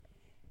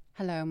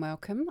Hello and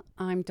welcome.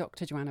 I'm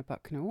Dr. Joanna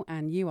Bucknell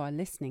and you are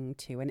listening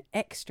to an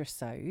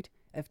extra-sode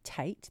of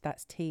Tait,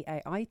 that's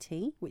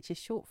T-A-I-T, which is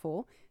short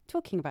for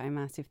Talking About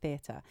Immersive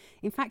Theatre.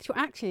 In fact, you're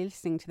actually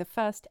listening to the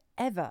first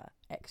ever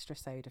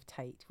extra-sode of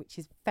Tait, which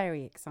is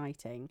very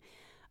exciting.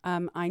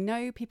 I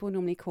know people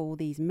normally call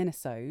these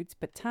minisodes,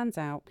 but turns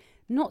out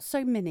not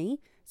so mini,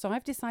 so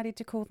I've decided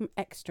to call them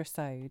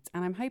extra-sodes,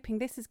 and I'm hoping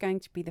this is going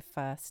to be the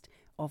first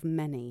of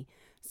many.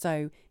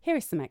 So here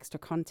is some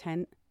extra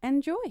content.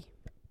 Enjoy!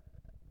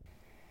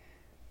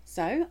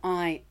 So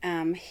I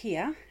am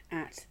here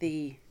at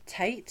the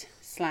Tait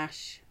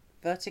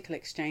 / Vertical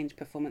Exchange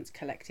Performance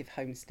Collective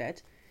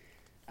Homestead,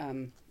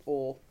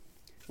 or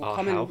our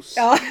common house.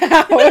 Our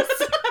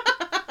house,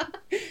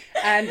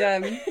 and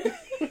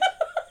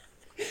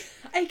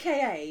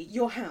AKA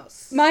your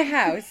house. my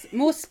house.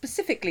 More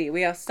specifically,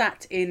 we are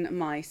sat in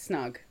my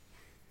snug.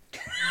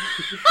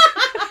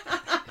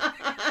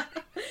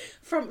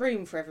 Front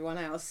room for everyone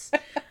else.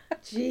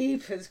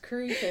 Jeepers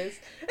creepers.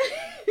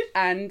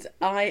 And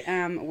I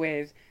am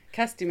with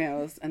Kirsty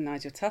Mills and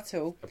Nigel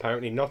Tuttle.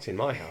 Apparently not in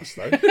my house,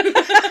 though.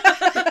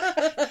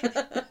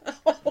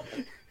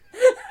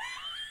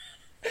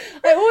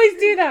 I always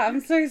do that.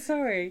 I'm so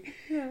sorry.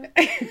 Yeah.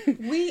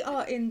 We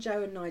are in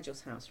Joe and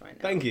Nigel's house right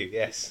now. Thank you,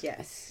 yes.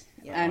 Yes.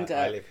 Yeah. And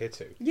I live here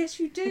too. Yes,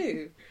 you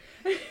do.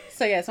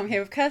 So yes, I'm here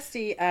with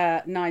Kirsty,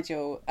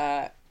 Nigel,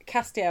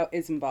 Castiel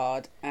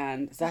Isambard,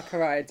 and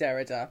Zachariah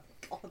Derrida.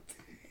 God.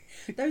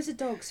 Those are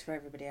dogs for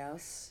everybody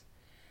else.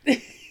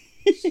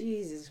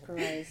 Jesus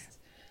Christ.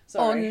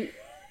 Sorry.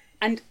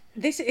 And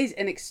this is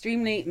an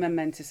extremely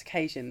momentous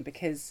occasion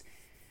because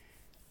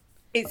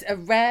it's a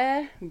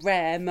rare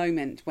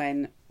moment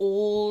when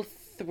all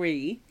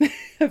three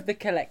of the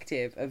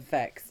collective of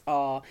Vex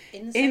are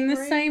in the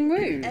same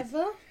room.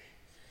 Ever?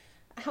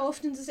 How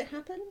often does it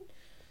happen?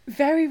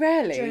 Very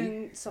rarely.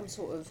 During some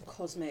sort of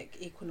cosmic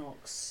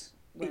equinox,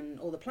 when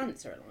all the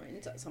planets are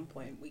aligned, at some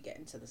point we get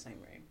into the same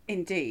room.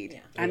 Indeed.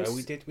 Yeah. And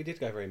we did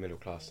go very middle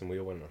class, and we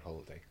all went on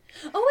holiday.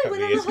 Oh, Couple we of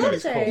went on a years ago,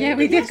 it's holiday. called. Yeah,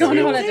 we did go on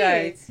We all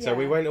holiday. So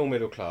we went all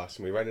middle class,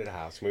 and we rented a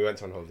house, and we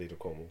went on holiday to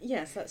Cornwall.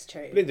 Yes, that's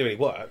true. We didn't do any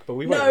work, but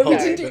we went No, on we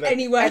holiday. didn't do but then-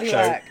 any work.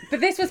 So- But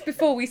this was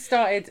before we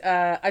started.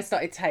 I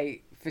started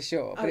Tait for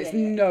sure, but Oh, it's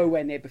yeah.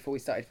 nowhere near before we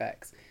started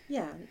Vex.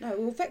 Yeah, no,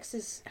 well, Vex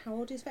is... How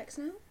old is Vex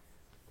now?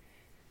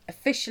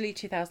 Officially,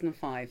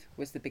 2005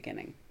 was the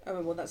beginning.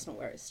 Oh, well, that's not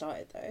where it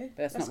started, though.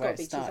 That's not got where to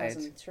be it started.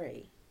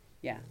 2003.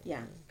 Yeah,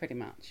 Yeah, pretty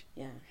much.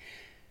 yeah.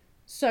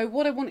 So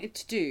what I wanted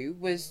to do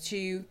was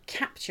to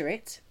capture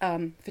it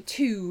for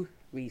two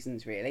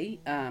reasons, really.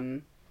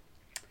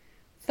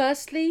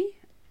 Firstly,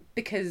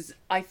 because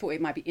I thought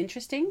it might be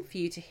interesting for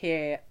you to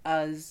hear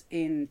us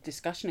in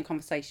discussion and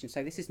conversation.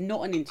 So this is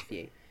not an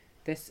interview.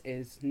 This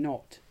is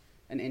not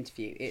an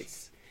interview.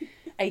 It's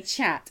a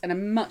chat and a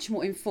much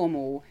more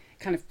informal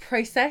kind of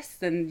process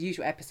than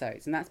usual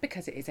episodes. And that's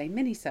because it is a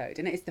mini-sode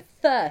and it is the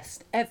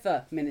first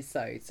ever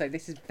mini-sode. So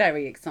this is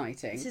very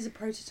exciting. This is a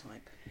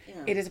prototype. Yeah.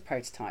 It is a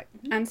prototype.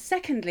 And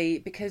secondly,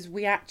 because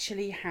we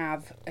actually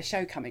have a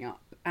show coming up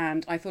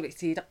and I thought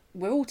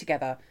we're all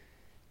together,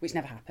 which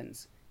never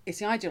happens. It's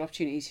the ideal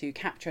opportunity to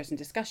capture us in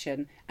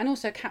discussion and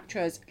also capture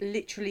us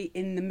literally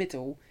in the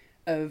middle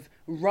of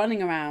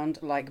running around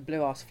like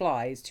blue-ass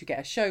flies to get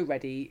a show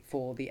ready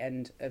for the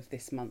end of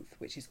this month,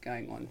 which is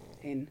going on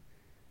in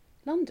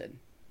London.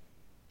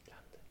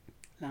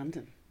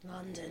 London.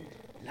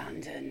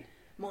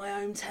 My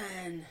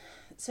hometown.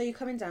 So you're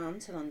coming down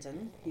to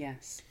London,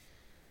 Yes.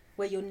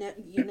 where you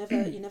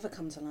never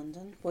come to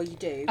London. Well, you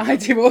do. I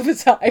do all the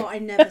time. But I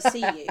never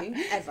see you,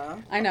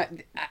 ever. I know.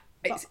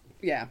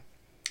 Yeah.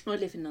 I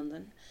live in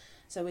London,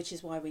 so which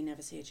is why we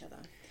never see each other.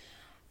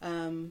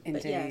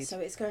 But yeah, Indeed. so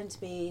it's going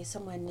to be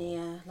somewhere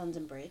near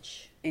London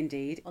Bridge.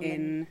 Indeed. On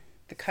In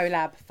the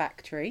Collab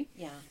Factory.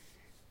 Yeah.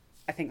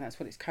 I think that's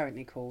what it's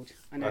currently called.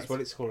 I know That's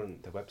what it's called on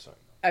the website.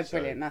 Oh, So-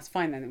 brilliant. That's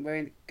fine then.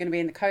 We're going to be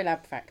in the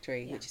Collab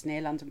Factory, Yeah. which is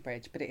near London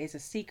Bridge, but it is a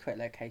secret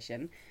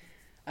location,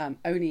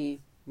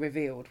 only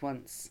revealed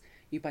once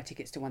you buy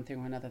tickets to one thing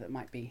or another that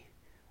might be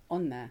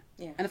on there.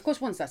 Yeah. And of course,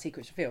 once that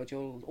secret's revealed,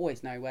 you'll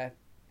always know where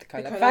the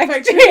Collab Collab Factory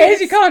Factory is.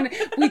 is. You can't.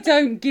 We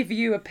don't give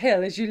you a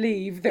pill as you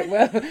leave that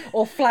will,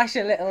 or flash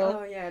a little.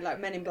 Oh yeah, like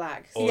Men in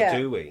Black. Or Yeah.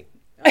 do we?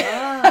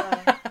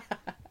 Ah.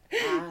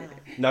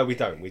 No, we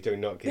don't. We do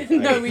not give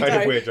No, any we kind of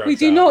don't. weird drugs We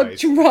do out, not mate.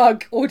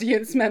 drug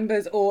audience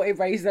members or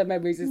erase their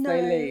memories as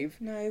they leave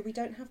No, we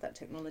don't have that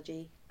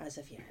technology as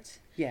of yet.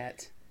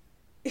 yet.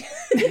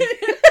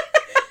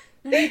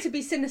 No need to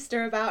be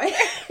sinister about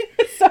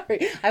it.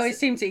 Sorry, I always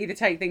seem to either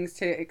take things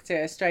to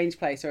a strange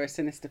place or a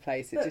sinister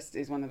place. It But just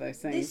is one of those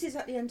things. This is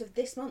at the end of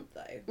this month,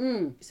 though.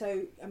 Mm.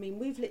 So, I mean,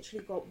 we've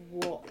literally got,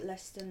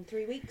 less than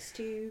 3 weeks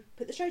to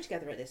put the show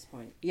together at this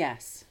point.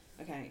 Yes.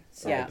 Okay,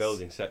 so... Yeah. We're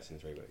building sets in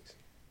 3 weeks.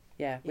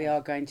 Yeah, we Yeah.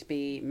 are going to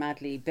be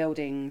madly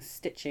building,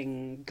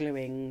 stitching,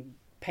 gluing,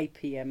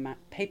 papier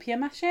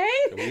mache?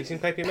 Are we using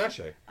papier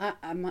mache?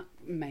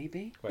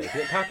 Maybe. Wait, isn't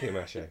it papier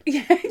mache?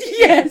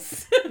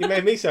 Yes. You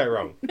made me say it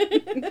wrong.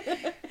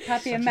 Papier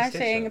Such a mashing.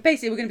 stitcher.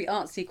 Basically, we're going to be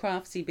artsy,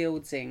 craftsy,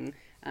 building,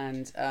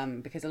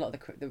 and because a lot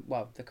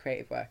of the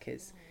creative work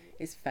is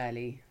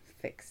fairly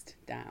fixed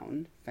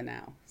down for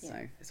now,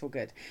 so it's all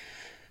good.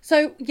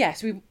 So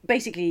yes,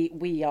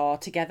 we are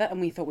together,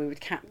 and we thought we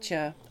would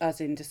capture us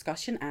in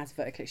discussion as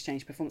Vertical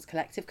Exchange Performance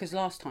Collective, because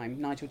last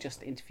time Nigel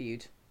just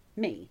interviewed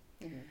me,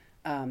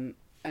 and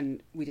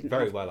we didn't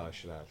Very well, I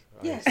should add.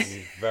 Yes.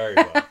 Very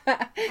well.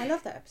 I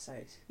love that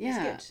episode.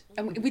 Yeah, It's good.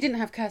 and we didn't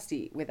have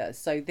Kirsty with us,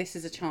 so this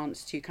is a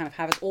chance to kind of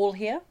have us all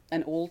here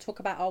and all talk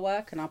about our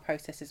work and our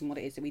processes and what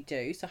it is that we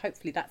do. So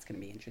hopefully that's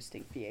going to be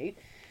interesting for you,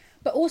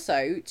 but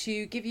also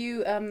to give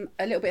you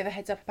a little bit of a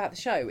heads up about the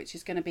show, which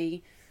is going to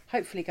be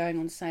hopefully going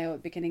on sale at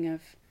the beginning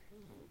of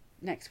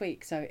next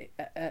week. So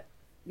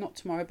not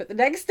tomorrow, but the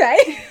next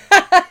day.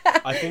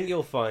 I think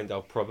you'll find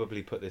I'll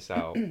probably put this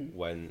out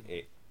when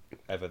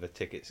ever the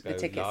tickets go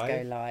live.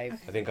 Go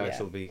live. I think I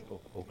shall be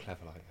all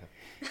clever like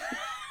that.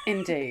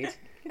 Indeed.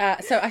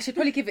 So I should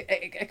probably give it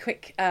a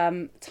quick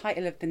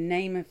title of the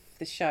name of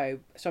the show.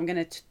 So I'm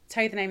going to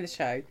tell you the name of the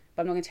show,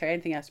 but I'm not going to tell you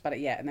anything else about it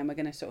yet. And then we're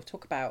going to sort of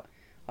talk about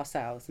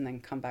ourselves and then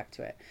come back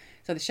to it.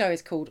 So the show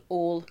is called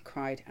All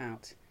Cried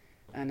Out.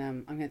 And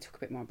I'm going to talk a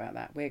bit more about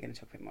that. We're going to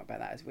talk a bit more about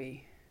that as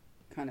we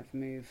kind of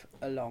move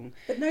along.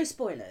 But no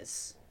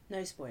spoilers.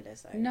 No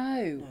spoilers, though.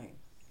 No.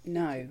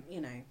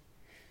 You know,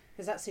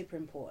 because that's super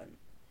important.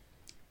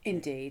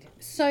 Indeed.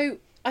 So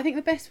I think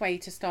the best way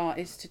to start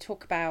is to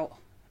talk about,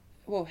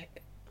 well,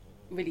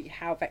 really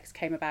how Vex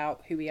came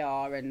about, who we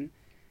are, and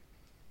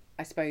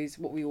I suppose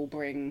what we all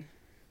bring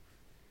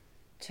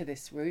to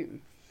this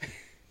room.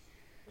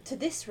 To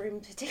this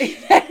room, particularly.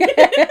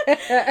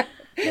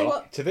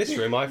 Well, to this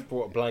room, I've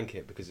brought a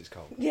blanket because it's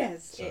cold.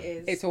 Yes, So- it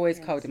is. It's always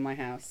cold in my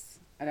house.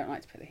 I don't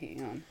like to put the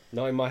heating on.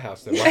 Not in my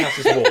house, though. My house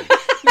is warm.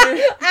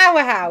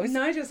 Our house.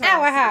 Nigel's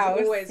Our house house.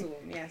 is always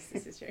warm. Yes,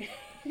 this is true.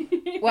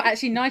 Well,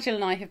 actually, Nigel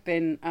and I have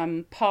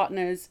been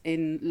partners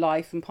in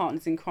life and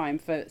partners in crime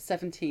for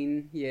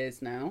 17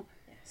 years now.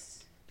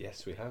 Yes.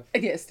 Yes, we have.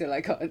 And yet still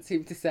I can't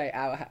seem to say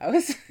our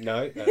house.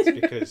 No, that's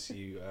because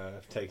you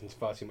have taken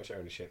far too much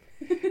ownership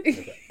over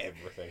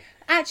everything.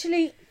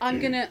 Actually, I'm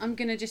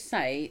gonna just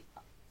say,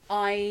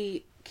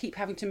 I keep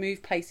having to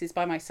move places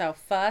by myself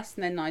first,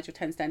 and then Nigel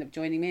tends to end up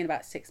joining me in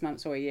about 6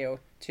 months or a year or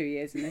 2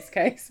 years in this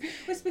case. Well,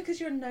 it's because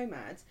you're a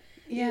nomad.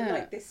 Yeah. You're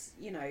like this,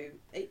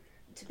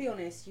 to be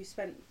honest, you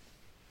spent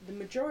the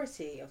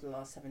majority of the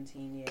last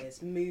 17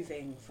 years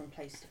moving from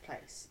place to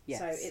place. Yes.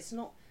 So it's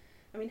not,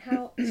 I mean,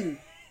 how...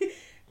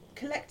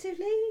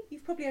 Collectively,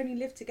 you've probably only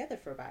lived together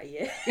for about a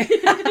year.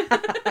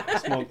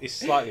 It's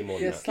slightly more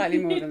than Yeah, that. slightly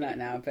more than that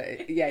now,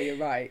 but yeah, you're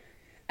right.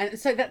 And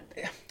so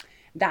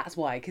that's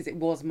why, because it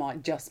was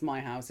just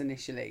my house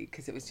initially,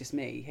 because it was just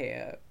me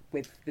here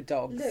with the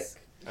dogs. Look,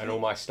 And all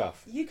my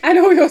stuff. you can, And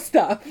all your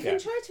stuff. you can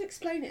try to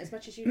explain it as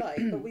much as you like,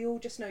 but we all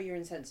just know you're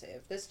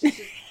insensitive. Let's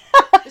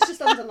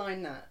just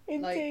underline that.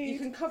 Like, you Indeed.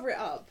 can cover it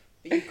up,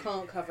 but you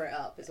can't cover it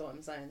up, is what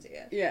I'm saying to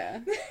you.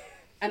 Yeah.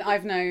 And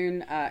I've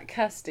known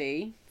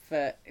Kirsty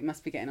for, it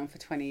must be getting on for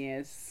 20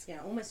 years Yeah,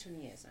 almost 20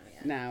 years now,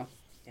 yeah. now.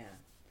 Yeah.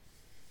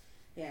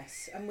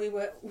 Yes, and we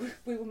were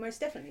most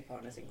definitely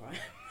partners in crime.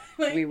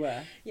 Like, We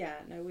were. Yeah,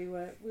 no, we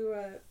were.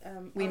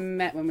 We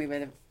met when we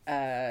were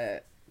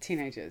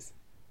teenagers.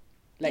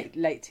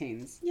 Late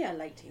teens. Yeah,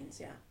 late teens.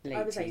 Yeah, Late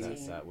I was teens.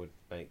 18. That would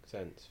make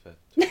sense for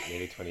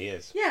nearly 20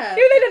 years. Yeah.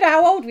 You don't know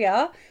how old we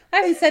are. I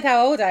haven't said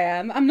how old I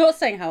am. I'm not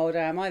saying how old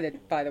I am either,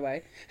 by the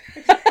way.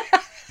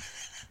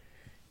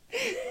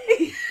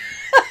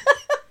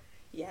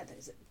 Yeah,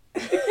 those.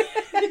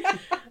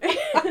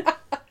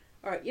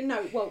 All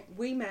right, well,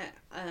 we met.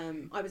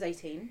 I was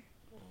 18,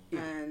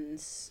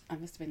 and I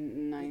must have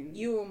been 9.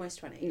 you were almost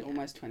 20. Yeah.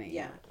 Almost 20.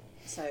 Yeah.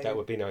 So. That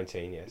would be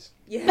 19, yes.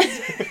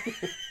 Yes.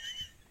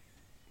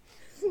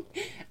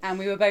 And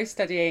we were both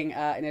studying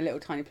in a little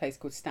tiny place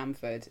called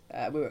Stamford.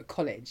 We were at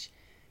college.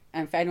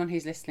 And for anyone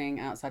who's listening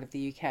outside of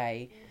the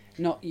UK,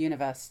 not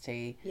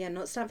university. Yeah,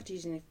 not Stanford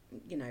using,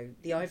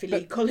 the Ivy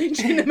League college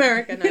in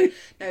America.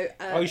 No.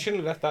 Oh, you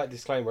shouldn't have left that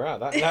disclaimer out.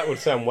 That would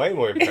sound way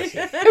more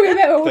impressive. we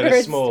met while Than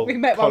a small we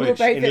met while we were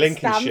college both in at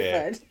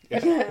Lincolnshire. Stanford.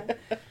 Yeah.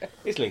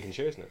 It's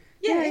Lincolnshire, isn't it?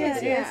 Yeah,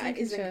 it's it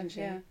is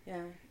Lincolnshire,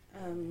 Yeah.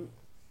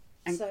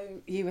 And So,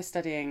 you were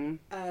studying,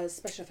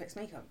 special effects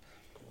makeup.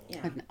 Yeah.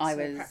 And I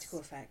was- practical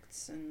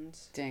effects and.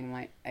 doing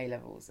like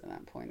A-levels at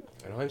that point.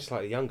 And I'm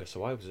slightly younger,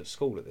 so I was at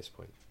school at this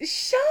point.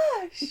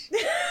 Shush!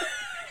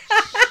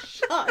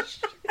 Shush!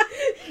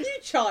 You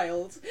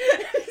child!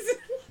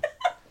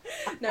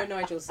 No,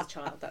 Nigel's the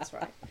child, that's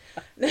right.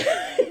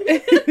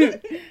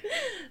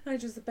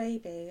 Nigel's the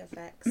baby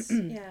effects.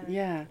 Yeah.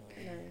 Yeah.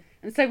 No.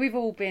 And so we've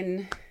all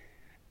been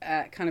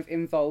kind of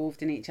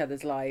involved in each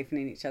other's life and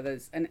in each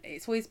other's... And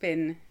it's always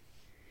been,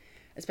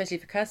 especially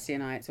for Kirsty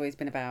and I, it's always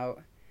been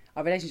about...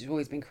 Our relationship's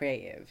always been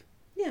creative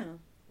Yeah.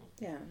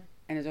 Yeah.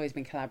 and has always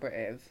been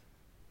collaborative.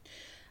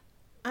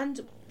 And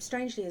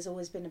strangely has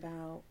always been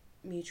about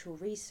mutual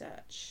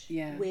research.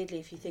 Yeah. Weirdly,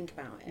 if you think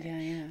about it. Yeah,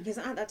 yeah. Because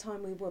at that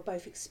time we were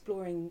both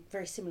exploring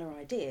very similar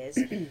ideas.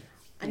 And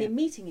Yeah. in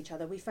meeting each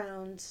other we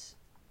found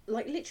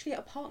like literally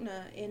a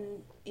partner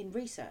in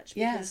research.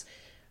 Yeah. Because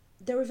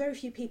there were very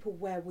few people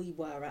where we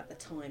were at the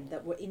time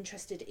that were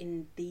interested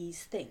in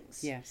these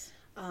things. Yes.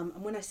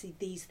 And when I say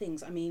these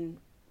things, I mean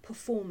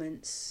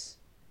performance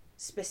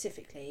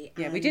specifically.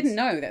 Yeah, we and didn't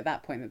know that at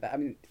that point that I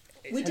mean,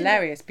 it's We didn't-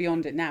 hilarious.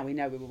 Beyond it now, we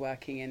know we were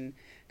working in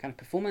kind of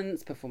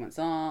performance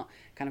art,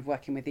 kind of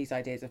working with these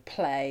ideas of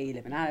play,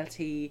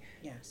 liminality.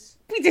 Yes.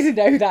 We didn't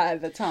know that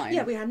at the time.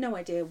 Yeah, we had no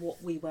idea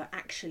what we were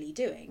actually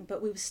doing,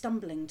 but we were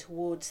stumbling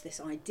towards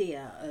this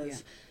idea of, Yeah.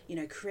 you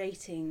know,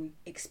 creating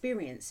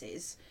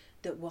experiences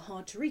that were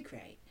hard to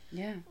recreate.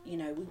 Yeah. You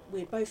know,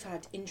 we both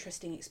had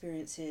interesting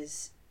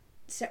experiences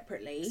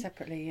separately,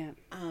 Separately, yeah.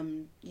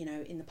 you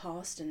know, in the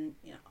past, and,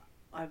 you know,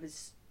 I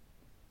was...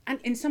 And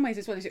in some ways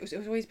as well, it's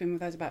always been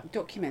with us about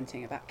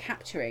documenting, about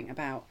capturing,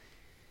 about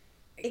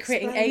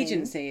creating Explaining.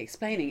 agency,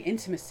 explaining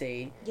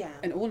intimacy, Yeah.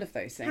 and all of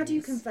those things. How do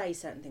you convey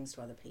certain things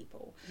to other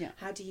people? Yeah.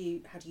 How do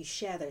you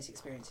share those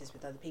experiences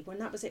with other people?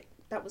 And that was it.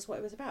 That was what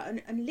it was about.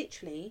 And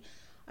literally,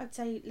 I'd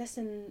say less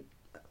than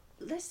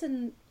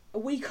a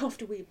week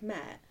after we'd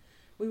met,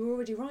 we were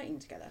already writing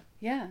together.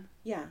 Yeah.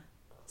 Yeah.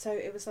 So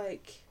it was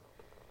like,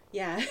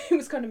 yeah, it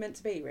was kind of meant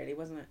to be, really,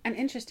 wasn't it? And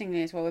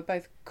interestingly as well, we're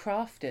both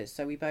crafters,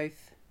 so we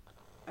both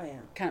Oh yeah.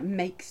 kind of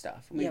make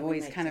stuff. And we've Yeah, we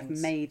always make kind things.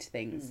 of made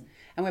things. Mm.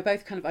 And we're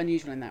both kind of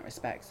unusual in that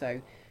respect.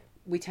 So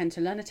we tend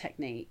to learn a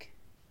technique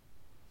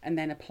and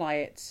then apply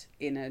it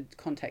in a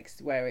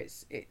context where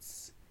it's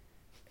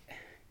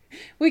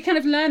we kind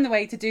of learn the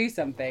way to do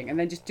something and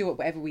then just do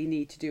whatever we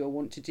need to do or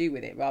want to do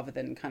with it, rather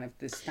than kind of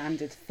the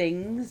standard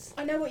things.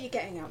 I know what you're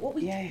getting at. What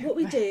we Yeah. what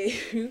we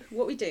do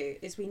what we do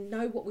is we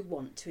know what we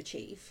want to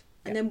achieve,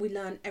 and Yeah. then we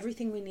learn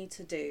everything we need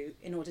to do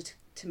in order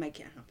to make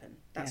it happen.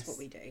 That's Yes. what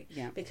we do.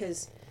 Yeah.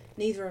 Because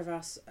neither of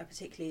us are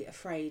particularly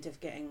afraid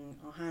of getting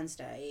our hands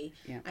dirty,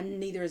 Yeah.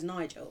 and neither is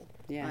Nigel.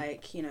 Yeah.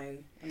 Like, you know,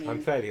 I mean,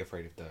 I'm fairly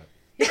afraid of dirt.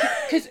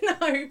 no,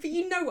 but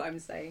you know what I'm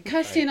saying.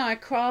 Kirsty and I are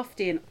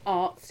crafty and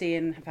artsy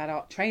and have had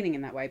art training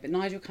in that way, but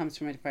Nigel comes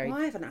from a very Well,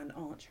 I haven't had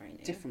art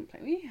training. different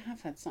place. We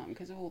have had some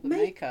because of all the Make-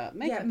 makeup.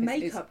 Yeah, is-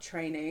 makeup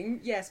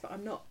training. Yes, but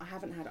I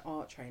haven't had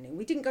art training.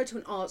 We didn't go to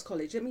an arts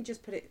college. Let me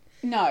just put it.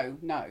 No.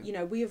 You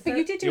know, we have. But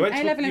you did do You an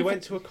went, A-level to, you in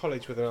went to a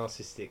college with an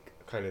artistic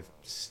kind of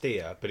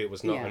steer, but it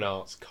was not Yeah. an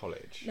arts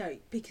college. No,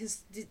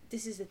 because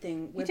this is the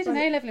thing. You we're did an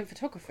both- A-level in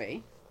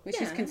photography, which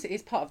Yeah.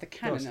 is part of the No,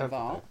 canon of Stanford,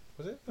 art.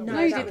 was it? No, No,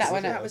 you that did was, that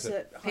one that at was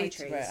at High Trees.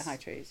 Peterborough at High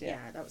Trees,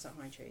 yeah. that was at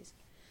High Trees.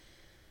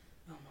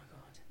 Oh my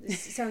god, this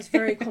sounds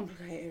very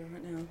complicated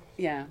right now.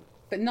 Yeah,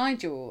 but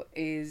Nigel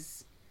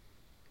is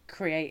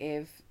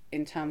creative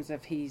in terms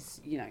of he's,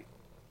 you know,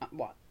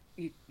 what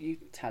you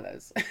tell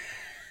us.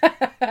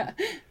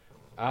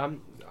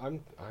 I'm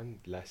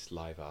less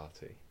live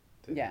arty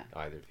than Yeah.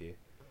 either of you.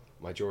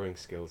 My drawing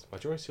skills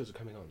are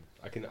coming on.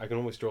 I can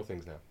almost draw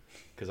things now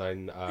because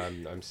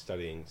I'm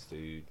studying to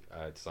do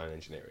design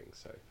engineering,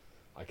 so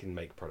I can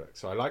make products.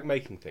 So I like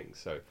making things.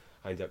 So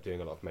I end up doing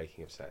a lot of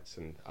making of sets,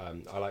 and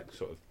I like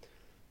sort of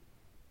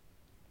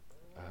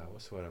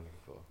what's the word I'm looking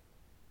for?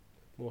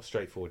 More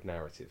straightforward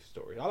narrative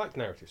stories. I like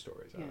narrative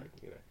stories. Yeah. I like,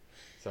 you know,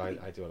 so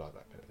I do a lot of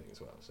that kind of thing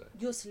as well. So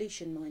You're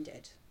solution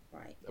minded,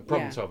 right?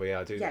 problem Yeah. solving. Yeah,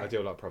 I do. Yeah. I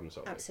do a lot of problem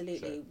solving.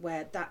 Absolutely. So.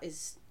 Where that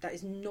is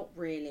not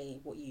really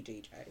what you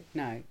do, Joe.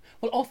 No,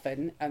 well,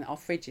 often, and our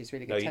fridge is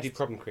really good. No, you test- do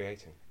problem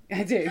creating.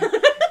 I do.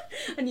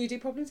 And you do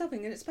problem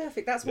solving, and it's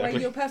perfect. That's why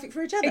Exactly. you're perfect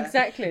for each other.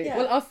 Exactly. Yeah.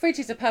 Well, our fridge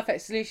is a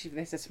perfect solution for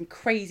this. There's some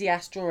crazy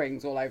ass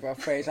drawings all over our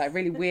fridge, like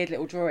really weird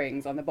little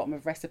drawings on the bottom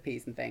of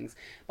recipes and things.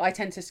 But I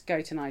tend to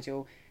go to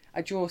Nigel,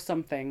 I draw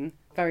something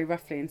very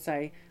roughly and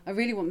say, I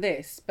really want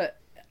this,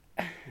 but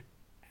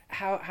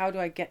how do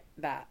I get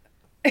that?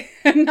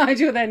 And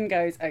Nigel then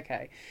goes,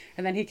 okay.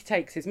 And then he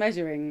takes his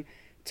measuring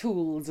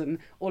tools and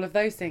all of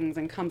those things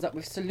and comes up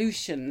with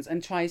solutions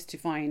and tries to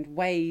find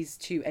ways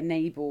to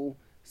enable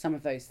some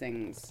of those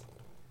things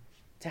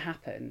to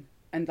happen.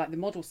 And like the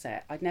model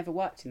set, I'd never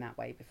worked in that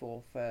way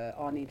before for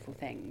Our Needful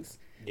Things.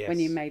 Yes. When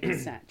you made the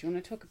set, do you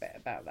want to talk a bit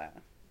about that?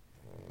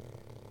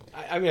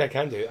 I mean, I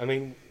can do. I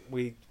mean,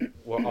 we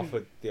were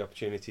offered the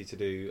opportunity to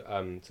do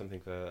something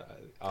for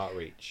Art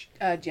Reach,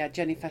 Yeah,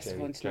 Jenny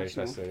Festival Jenny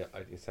International. Festival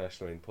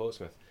International in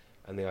Portsmouth,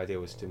 and the idea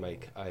was to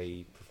make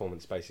a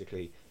performance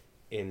basically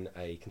in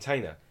a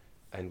container,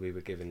 and we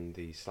were given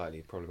the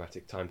slightly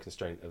problematic time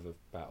constraint of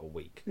about a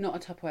week. Not a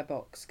Tupperware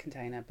box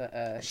container, but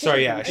a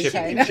Sorry, yeah, a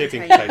container.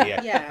 shipping container,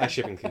 yeah, Yeah. a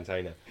shipping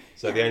container.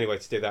 So the only way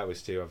to do that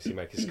was to obviously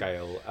make a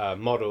scale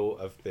model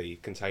of the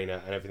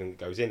container and everything that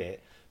goes in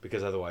it,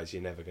 because otherwise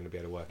you're never going to be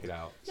able to work it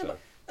out. No, So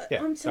but,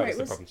 yeah, I'm sorry, that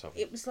was the problem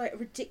solving. it was like a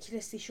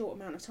ridiculously short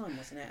amount of time,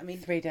 wasn't it? I mean,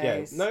 3 Yeah,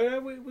 days. no,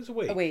 it was a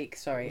week. A week,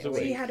 sorry. It was a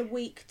so week. you had a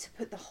week to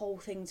put the whole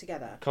thing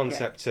together.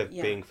 Concept to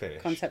Yeah. being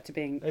finished. Concept to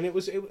being... And it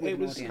was an kind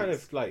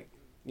audience. of like,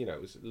 you know,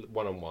 it was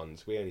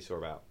one-on-ones. We only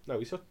saw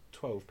we saw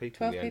 12 people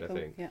 12 in the people, end,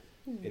 I think,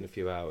 yeah. in a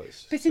few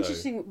hours. But it's So-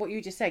 interesting what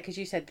you just said, because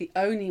you said the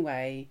only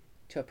way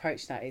to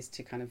approach that is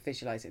to kind of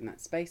visualise it in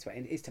that space, right?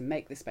 And is to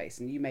make the space.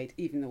 And you made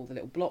even all the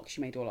little blocks,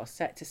 you made all our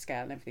set to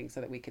scale and everything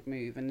so that we could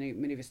move and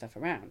manoeuvre stuff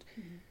around.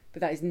 But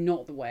that is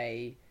not the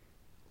way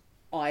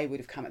I would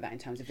have come at that in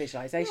terms of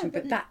visualization, No,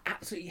 but that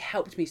absolutely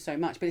helped me so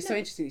much. But it's so No.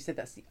 interesting you said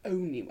that's the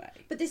only way.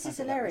 But this I is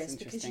thought that was hilarious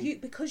because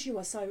interesting. you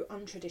are so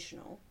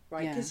untraditional,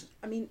 right? Yeah. Because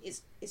I mean,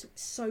 it's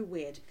so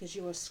weird because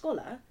you're a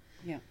scholar,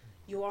 Yeah.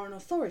 you are an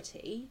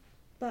authority,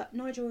 but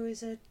Nigel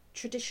is a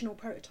traditional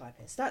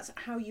prototypist. That's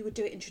how you would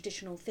do it in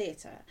traditional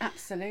theatre.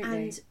 Absolutely.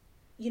 And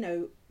you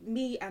know,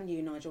 me and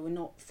you, Nigel, we're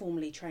not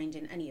formally trained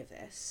in any of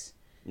this.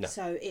 No.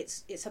 So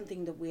it's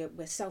something that we're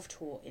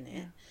self-taught in it.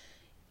 Yeah.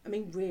 I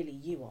mean, really,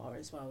 you are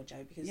as well,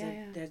 Joe, because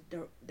Yeah,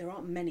 there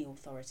aren't many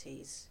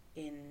authorities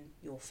in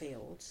your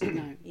field.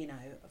 No. You know,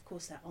 of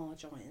course there are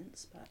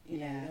giants, but you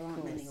Yeah, know, there of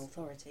aren't many course.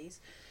 authorities.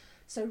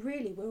 So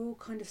really, we're all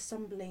kind of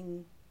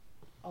stumbling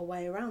our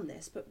way around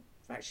this, but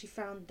we've actually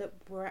found that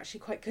we're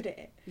actually quite good at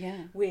it,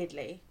 Yeah.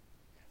 weirdly.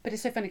 But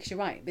it's so funny because you're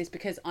right. It's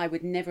because I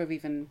would never have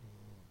even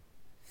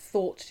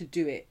thought to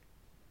do it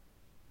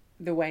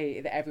the way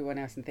that everyone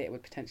else in theatre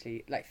would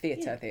potentially, like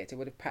theatre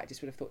would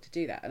have thought to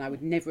do that. And I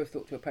would never have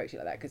thought to approach it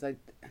like that because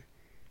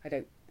I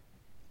don't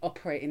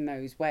operate in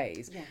those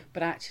ways. Yeah.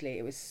 But actually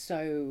it was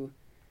so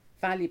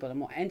valuable, and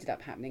what ended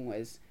up happening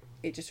was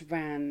it just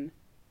ran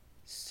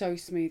so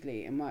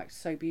smoothly and worked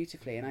so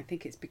beautifully. And I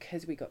think it's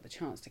because we got the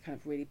chance to kind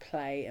of really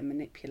play and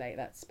manipulate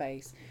that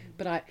space.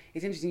 But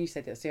it's interesting you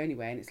said that's the only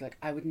way, and it's like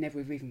I would never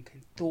have even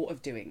thought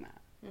of doing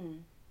that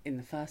in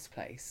the first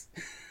place.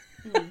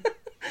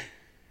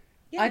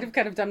 Yeah. I'd have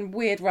kind of done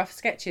weird rough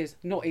sketches,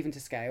 not even to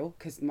scale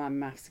because my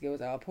math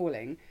skills are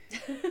appalling,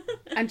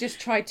 and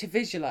just tried to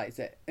visualise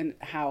it and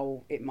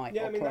how it might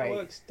Yeah, I operate.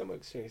 mean that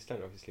works to an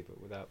extent, obviously,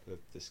 but without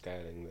the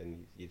scaling,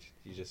 then you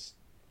just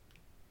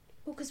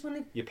Well, because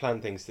you plan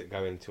things that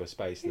go into a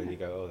space and then you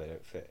go, oh, they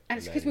don't fit. And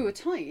it's because we were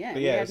tight, But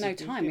we had it's- no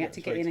it's, time. you We know, had to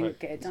it's get very in and tight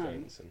get it done.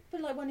 constraints and- But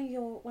like one of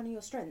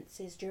your strengths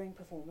is during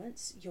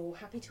performance, you're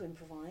happy to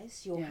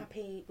improvise. You're Yeah.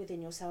 happy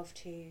within yourself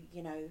to,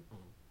 you know,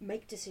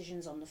 make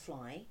decisions on the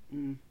fly.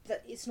 Mm.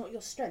 That it's not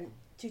your strength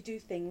to do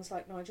things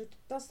like Nigel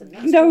does them.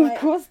 No, of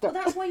course Well,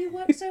 not. that's why you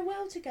work so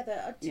well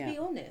together. To Yeah. be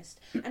honest,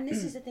 and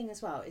this is the thing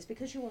as well. It's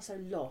because you are so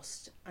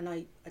lost, and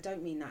I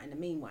don't mean that in a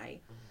mean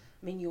way.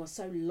 I mean you are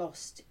so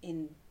lost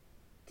in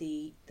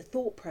the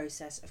thought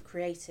process of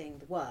creating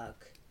the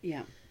work.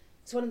 Yeah,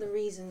 It's one of the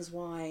reasons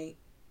why,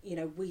 you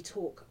know, we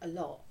talk a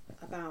lot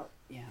about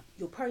yeah,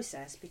 your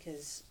process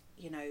because,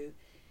 you know,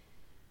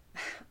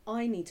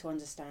 I need to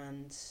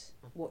understand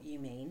what you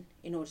mean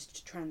in order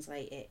to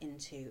translate it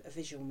into a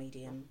visual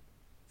medium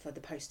for the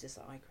posters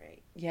that I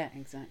create. yeah,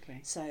 exactly.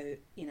 So,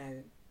 you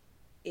know,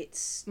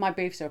 it's... My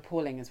briefs are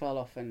appalling as well.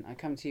 Often I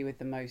come to you with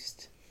the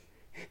most.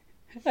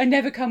 I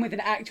never come with an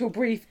actual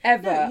brief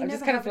ever. No, you I'm never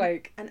just kind of have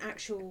like, an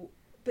actual...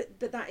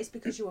 But that is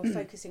because you are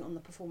focusing on the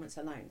performance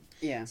alone.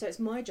 yeah, So it's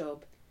my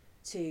job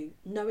to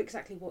know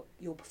exactly what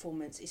your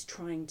performance is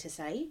trying to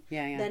say,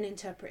 yeah, then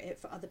interpret it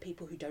for other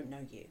people who don't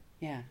know you.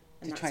 yeah.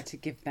 And To try that's- to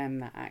give them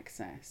that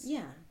access.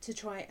 Yeah, to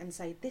try and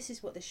say, this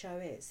is what the show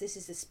is. This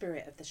is the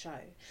spirit of the show.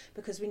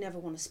 Because we never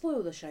want to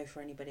spoil the show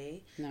for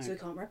anybody. No. So we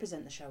can't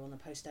represent the show on the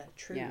poster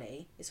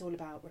truly. It's all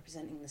about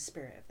representing the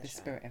spirit of the show.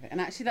 Spirit of it. And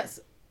actually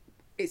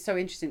it's so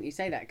interesting that you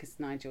say that because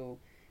Nigel,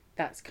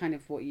 that's kind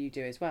of what you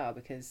do as well,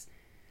 because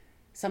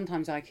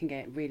sometimes I can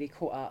get really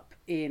caught up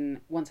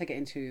in, once I get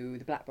into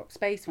the black box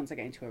space, once I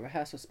get into a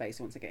rehearsal space,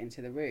 once I get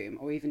into the room,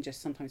 or even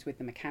just sometimes with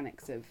the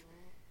mechanics of,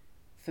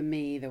 for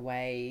me, the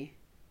way,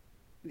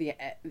 the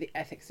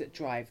ethics that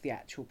drive the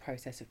actual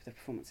process of the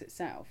performance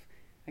itself,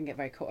 I can get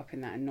very caught up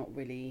in that and not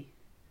really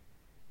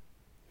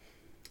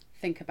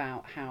think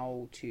about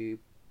how to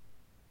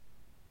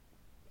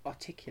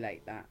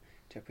articulate that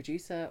to a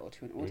producer or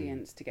to an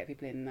audience to get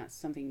people in. That's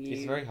something you...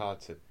 It's very hard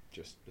to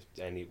just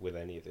with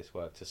any of this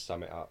work to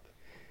sum it up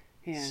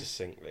Yeah.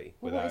 succinctly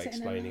Well, what without is it in a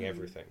explaining line?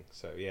 everything.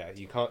 So yeah,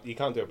 you can't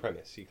do a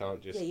premise. You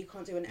can't just Yeah, you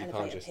can't do an you can't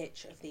elevator just-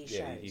 pitch of these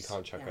yeah, shows. you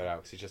can't chuck yeah. that out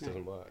because it just No.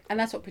 doesn't work. And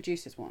that's what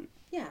producers want.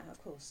 Yeah,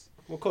 of course.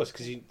 Well, of course,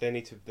 because they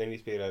need to be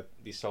able to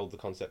be sold the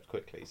concept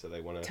quickly, so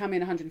they want to. Tell me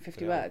in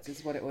 150 Yeah. words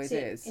is what it always See,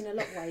 is. in a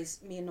lot of ways,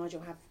 me and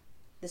Nigel have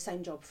the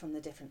same job from a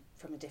different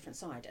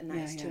side, and that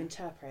Yeah, is to yeah.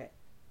 interpret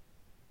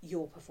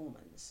your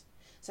performance.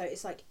 So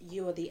it's like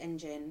you are the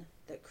engine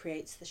that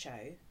creates the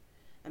show,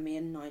 and me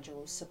and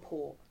Nigel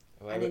support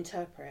and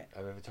interpret.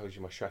 I've ever told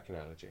you my Shrek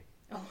analogy.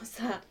 Oh, what's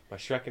that? My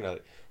Shrek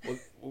analogy.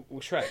 Well,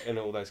 Shrek and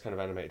all those kind of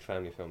animated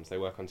family films, they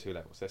work on two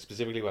levels. They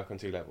specifically work on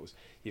two levels.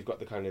 You've got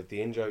the kind of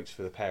the in-jokes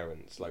for the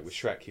parents, like with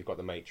Shrek, you've got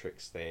the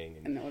Matrix thing,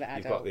 And all the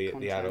you've got the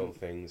content. adult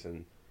things,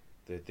 and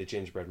the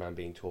gingerbread man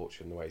being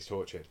tortured and the way he's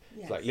tortured.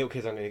 Yes. It's like little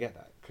kids aren't going to get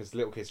that because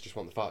little kids just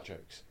want the fart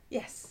jokes.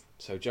 Yes.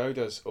 So Joe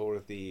does all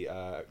of the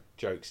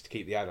jokes to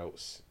keep the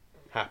adults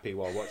happy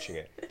while watching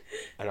it,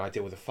 and I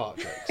deal with the fart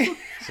jokes.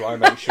 So I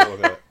make sure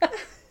that,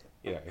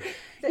 you know,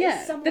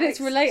 Yeah, that it's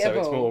relatable. so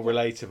it's more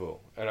relatable,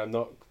 and I'm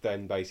not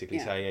then basically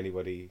Yeah. saying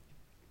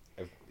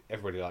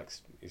everybody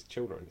likes his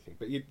children or anything.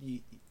 But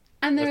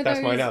And there are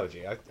that's my those-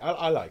 analogy.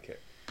 I like it.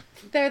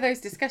 There are those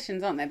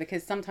discussions, aren't there?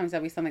 Because sometimes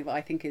there'll be something that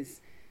I think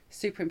is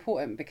super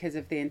important because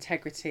of the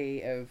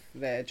integrity of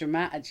the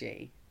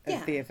dramaturgy of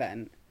Yeah. the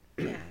event.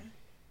 Yeah.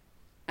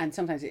 And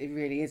sometimes it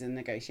really is a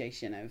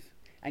negotiation of,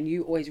 and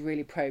you always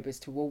really probe as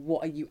to, well,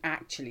 what are you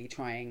actually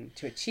trying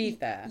to achieve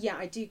there? Yeah,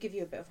 I do give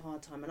you a bit of a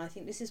hard time, and I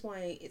think this is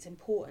why it's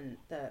important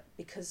that,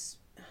 because,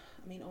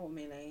 I mean,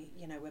 ultimately,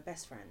 you know, we're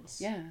best friends.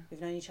 Yeah. We've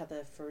known each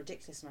other for a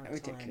ridiculous amount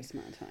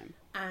of time.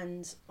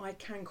 And I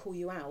can call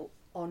you out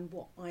on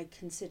what I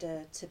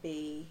consider to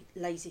be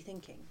lazy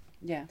thinking.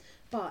 Yeah.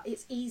 But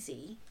it's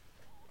easy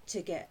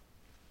to get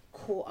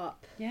caught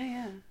up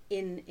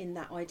in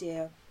that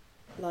idea,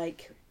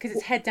 like, because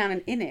it's head down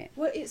and in it.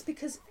 Well, it's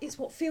because it's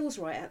what feels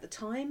right at the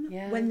time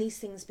when these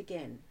things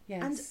begin.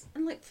 Yes.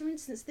 And like, for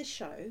instance, this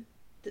show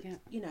that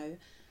you know,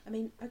 I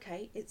mean,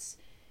 okay, it's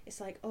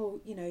like, oh,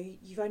 you know,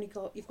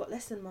 you've got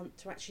less than a month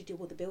to actually do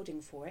all the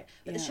building for it,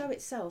 but the show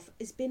itself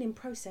has been in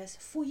process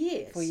for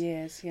years.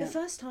 The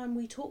first time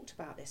we talked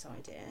about this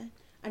idea,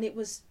 and it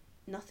was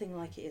nothing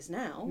like it is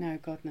now. No,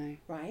 God, no.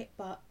 Right,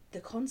 but the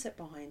concept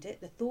behind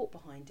it, the thought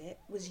behind it,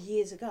 was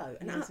years ago,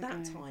 and at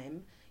that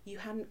time, you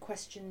hadn't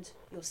questioned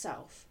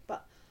yourself.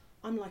 But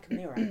I'm like a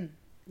mirror.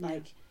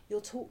 Like,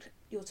 you'll talk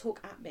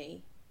at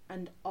me,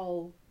 and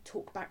I'll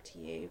talk back to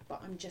you,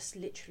 but I'm just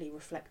literally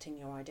reflecting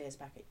your ideas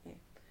back at you.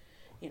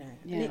 You know.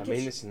 Yeah. I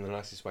mean this in the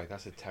nicest way.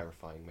 That's a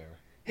terrifying mirror.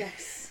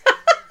 Yes.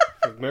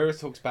 If the mirror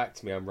talks back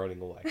to me, I'm running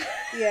away.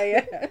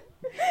 Yeah.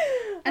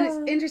 And it's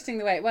interesting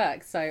the way it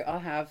works. So I'll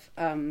have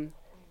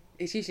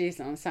it's usually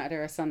on a Saturday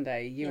or a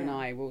Sunday. You and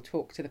I will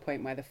talk to the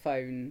point where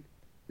the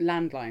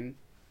landline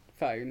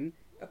phone,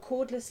 a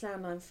cordless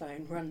landline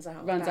phone, runs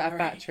out of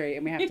battery,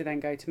 and we have to then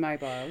go to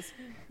mobiles,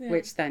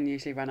 which then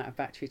usually run out of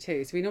battery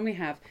too. So we normally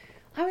have,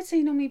 I would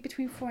say,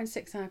 between 4 and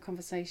 6 hour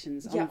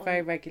conversations on a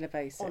very regular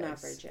basis. On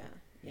average,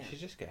 You should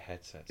just get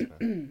headsets,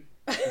 man.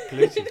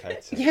 Bluetooth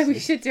headsets. Yeah, we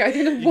should do. I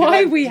don't know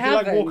why we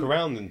haven't. You can walk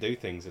around and do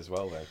things as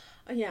well, though.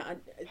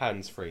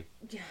 Hands free.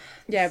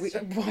 Yeah.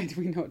 Why do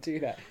we not do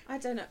that? I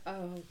don't know.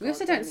 Oh, God, we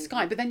also don't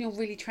Skype, but then you're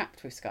really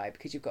trapped with Skype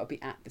because you've got to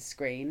be at the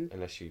screen.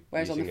 Unless you.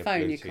 Whereas on the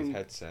phone, Bluetooth you can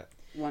headset.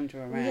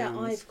 Wander around. Yeah,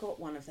 I've got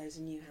one of those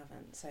and you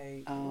haven't. So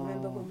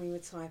remember when we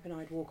would type and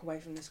I'd walk away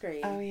from the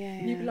screen? Oh yeah.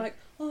 And you'd be like,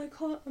 "Oh, I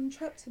can't. I'm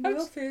trapped in my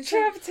office.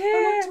 Trapped here.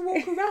 I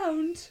want to walk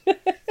around."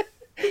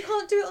 We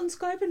can't do it on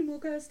Skype anymore,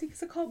 Kirsty,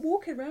 because I can't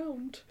walk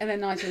around. And then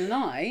Nigel and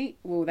I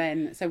will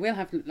so we'll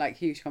have like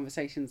huge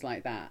conversations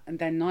like that, and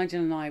then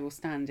Nigel and I will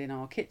stand in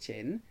our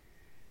kitchen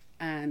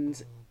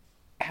and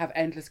have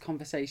endless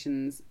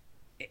conversations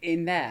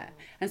in there.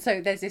 And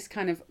so there's this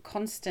kind of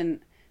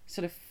constant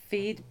sort of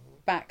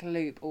feedback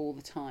loop all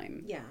the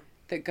time. Yeah.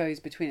 That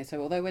goes between us.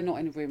 So although we're not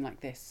in a room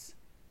like this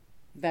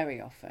very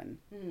often,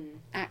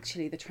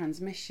 actually the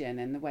transmission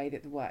and the way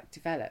that the work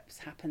develops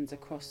happens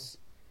across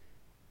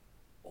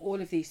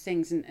all of these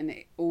things, and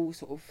it all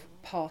sort of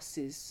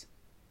passes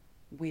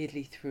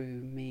weirdly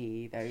through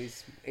me.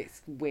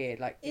 It's weird,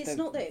 like it's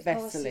not that it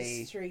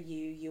passes through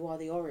you. You are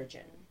the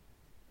origin,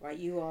 right?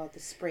 You are the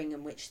spring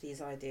in which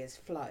these ideas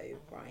flow,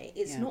 right?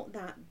 It's not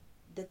that.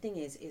 The thing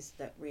is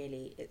that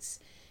really it's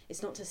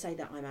not to say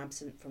that I'm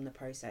absent from the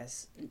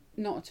process.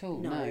 Not at all.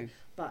 No.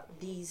 But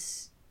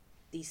these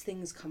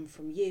things come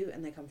from you,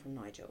 and they come from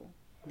Nigel.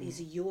 These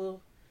are your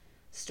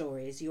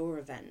stories, your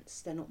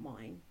events. They're not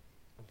mine.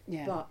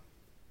 Yeah. But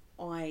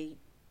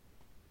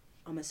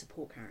I'm a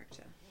support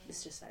character.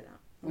 Let's just say that.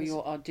 Well,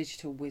 you're our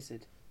digital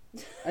wizard.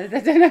 I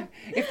don't know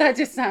if that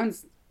just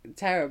sounds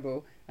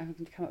terrible. I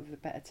can come up with a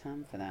better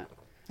term for that.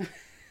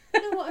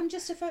 You know what? I'm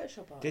just a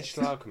Photoshop artist.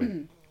 Digital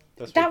alchemy.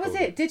 That was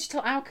it.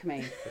 Digital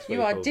alchemy.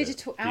 You are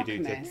digital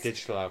alchemist. You do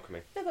digital alchemy.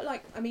 No, but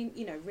like, I mean,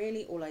 you know,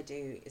 really, all I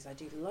do is I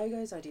do the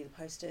logos, I do the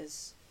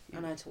posters,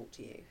 and I talk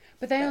to you.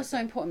 But they are so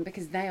important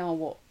because they are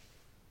what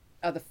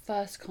are the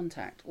first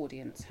contact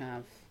audience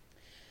have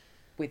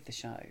with the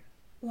show.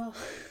 Well,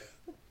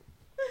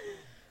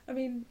 I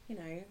mean, you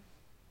know,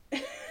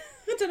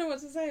 I don't know what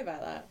to say about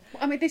that.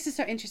 I mean, this is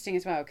so interesting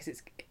as well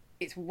because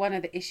it's one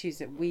of the issues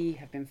that we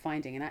have been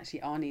finding, and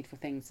actually our Need for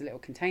Things, the little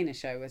container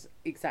show, was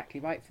exactly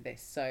right for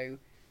this. So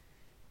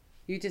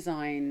you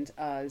designed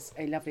us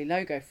a lovely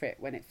logo for it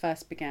when it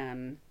first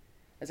began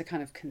as a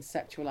kind of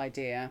conceptual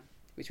idea,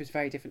 which was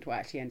very different to what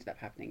actually ended up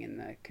happening in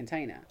the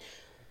container.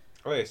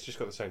 Oh yeah, it's just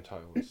got the same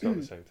title. It's not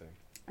the same thing.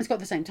 It's got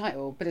the same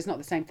title, but it's not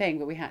the same thing.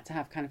 But we had to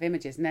have kind of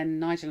images. And then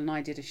Nigel and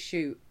I did a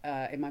shoot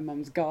in my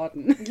mum's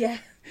garden. Yeah.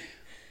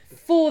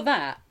 For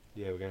that.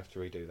 Yeah, we're going to have to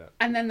redo that.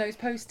 And then those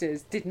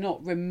posters did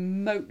not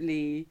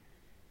remotely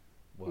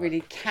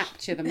really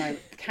capture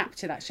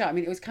that shot. I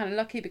mean, it was kind of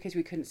lucky because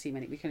we couldn't see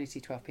many. We could only see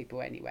 12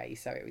 people anyway,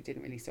 so it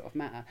didn't really sort of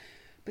matter.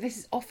 But this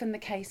is often the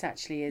case,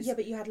 actually. Yeah,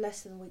 but you had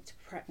less than a week to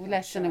prep.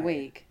 Less than a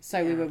week.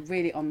 So we were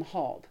really on the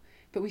hop.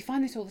 But we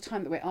find this all the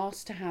time that we're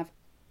asked to have,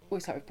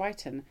 always like with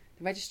Brighton,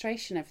 the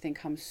registration, everything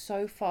comes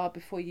so far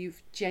before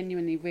you've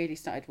genuinely really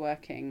started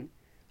working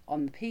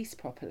on the piece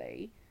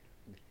properly.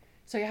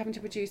 So you're having to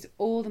produce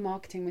all the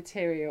marketing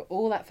material,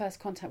 all that first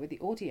contact with the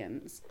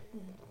audience,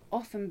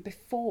 often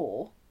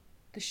before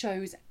the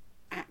show's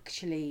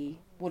actually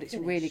what it's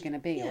really going to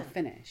be or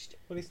finished.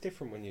 Well, it's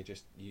different when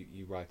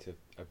you write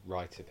a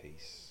writer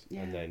piece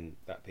and then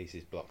that piece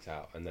is blocked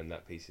out and then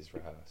that piece is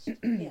rehearsed.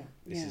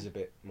 This is a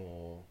bit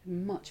more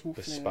much more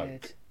bespoke.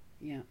 fluid.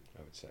 Yeah,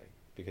 I would say.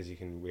 because you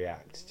can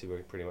react to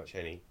pretty much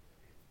any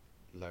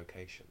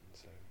location.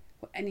 So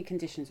any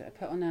conditions that are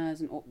put on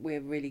us, and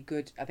we're really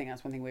good. I think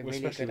that's one thing we're really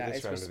especially good with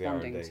at, this is round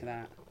of the responding R&D. to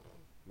that.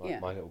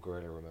 My little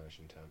guerrilla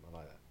immersion term, I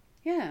like that.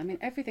 Yeah, I mean,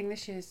 everything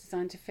this year is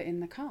designed to fit in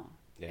the car,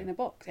 Yeah. in a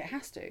box. It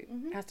has to.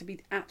 It has to be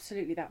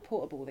absolutely that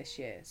portable this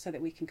year, so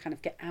that we can kind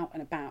of get out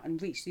and about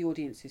and reach the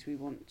audiences we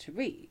want to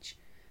reach,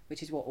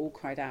 which is what All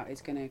Cried Out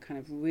is going to kind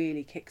of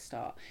really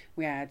kickstart.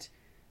 We had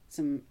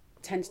some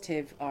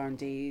tentative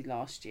R&D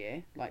last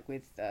year, like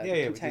with the we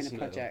did container some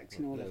project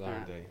and all of little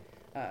that. R&D.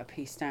 A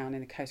piece down in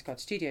the Coast Guard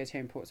Studios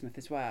here in Portsmouth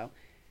as well.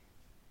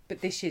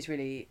 But this year's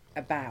really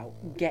about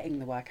getting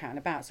the work out and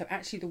about. So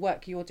actually the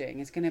work you're doing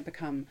is going to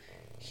become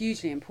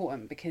hugely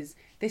important, because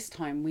this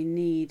time we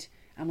need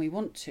and we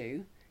want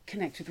to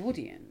connect with the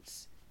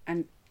audience.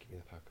 And Give me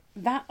the pug.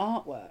 that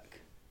artwork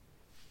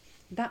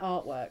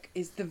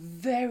is the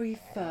very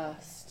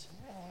first...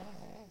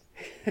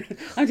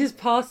 I'm just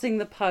passing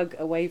the pug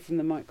away from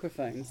the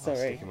microphone, I'll sorry.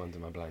 stick him under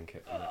my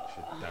blanket and that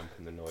should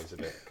dampen the noise a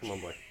bit. Come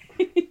on, boy.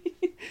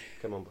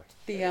 Come on, boy.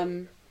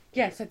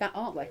 So that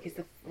artwork is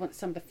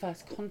some of the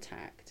first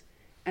contact,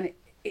 and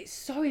it's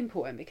so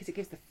important because it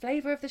gives the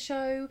flavour of the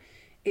show.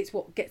 It's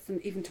what gets them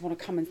even to want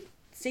to come and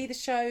see the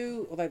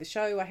show. Although the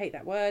show, I hate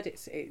that word.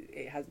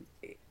 It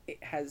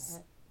has.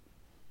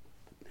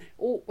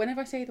 Or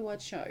whenever I say the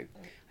word show,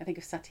 I think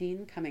of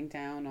Satine coming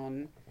down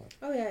on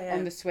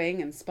on the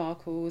swing, and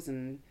sparkles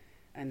and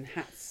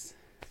hats.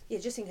 Yeah,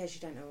 just in case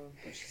you don't know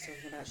what she's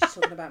talking about, she's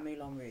talking about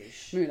Moulin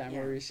Rouge. Moulin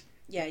Rouge.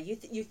 Yeah, you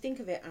think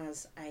of it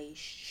as a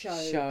show.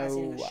 Show. As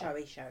in a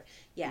showy show.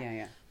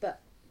 Yeah. But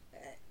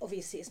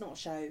obviously it's not a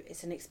show,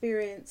 it's an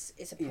experience,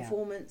 it's a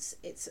performance,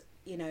 it's,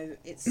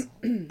 it's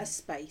a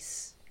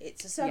space,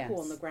 it's a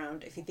circle on the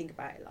ground, if you think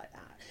about it like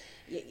that.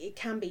 It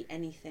can be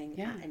anything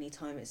at any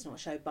time. It's not a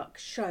show, but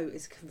show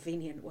is a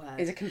convenient word.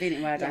 It's a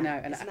convenient word, I know.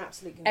 And it's an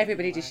absolute convenient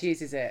everybody word. just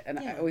uses it, and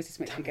it always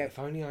just makes me go... If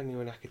only I knew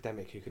an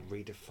academic who could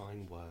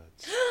redefine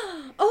words.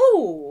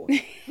 Oh,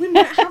 we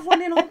might have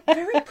one in our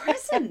very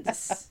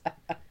presence.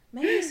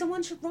 Maybe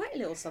someone should write a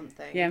little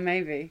something. Yeah,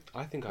 maybe.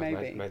 I think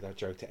I've made that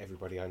joke to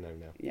everybody I know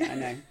now. Yeah, I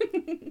know.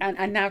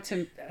 and now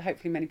to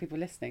hopefully many people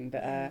listening,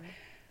 but...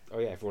 Oh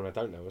yeah, everyone I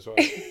don't know as well.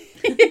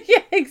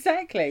 Yeah,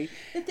 exactly.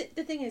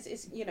 The thing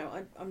is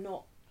I'm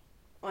not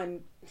a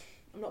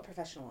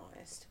professional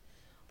artist.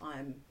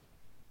 I'm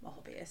a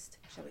hobbyist,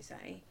 shall we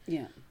say?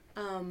 Yeah.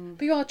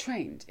 But you are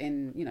trained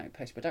in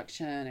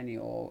post-production, and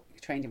you're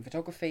trained in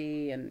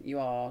photography, and you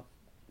are...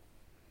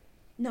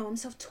 No, I'm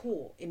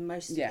self-taught in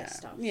most of this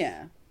stuff.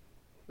 Yeah.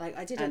 Like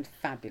I did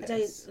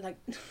fabulous.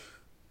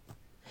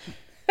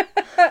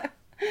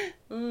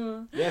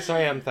 Yes,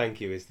 I am. Thank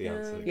you is the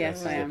answer.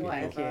 Yes, I am.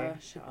 Thank you.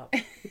 Shut up.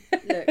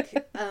 Look,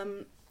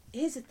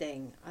 here's the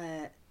thing.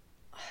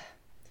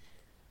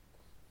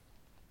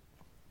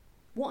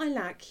 What I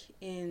lack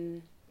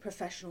in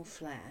professional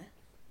flair,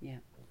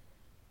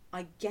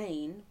 I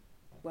gain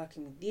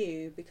working with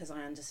you because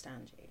I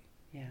understand you.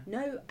 Yeah.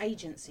 No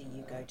agency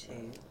you go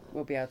to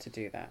will be able to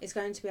do that. Is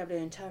going to be able to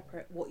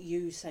interpret what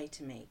you say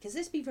to me. Because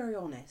let's be very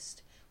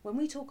honest, when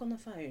we talk on the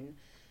phone,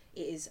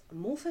 it is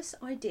amorphous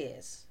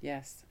ideas.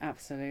 Yes,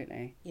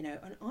 absolutely.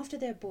 And after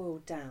they're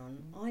boiled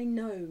down, I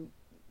know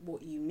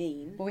what you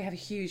mean. Well, we have a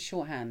huge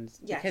shorthand.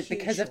 Yeah,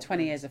 because of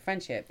 20 years of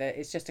friendship, that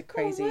it's just a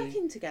crazy... Well,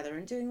 working together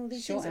and doing all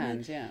these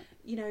shorthand,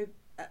 things.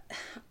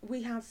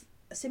 We have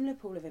a similar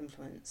pool of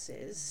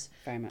influences.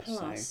 Very much so.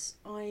 Plus,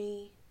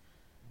 I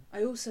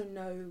also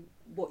know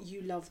what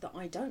you love that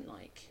I don't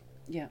like.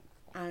 Yeah.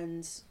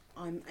 And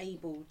I'm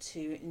able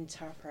to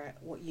interpret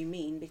what you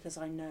mean because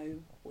I know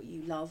what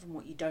you love and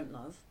what you don't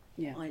love.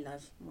 Yeah. I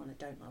love and what I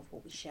don't love,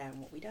 what we share and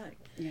what we don't.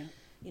 Yeah.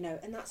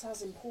 And that's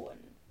as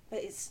important. But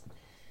it's,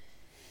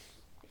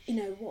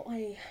 what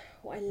I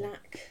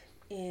lack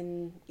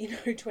in,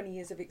 20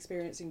 years of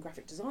experience in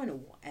graphic design or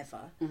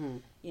whatever,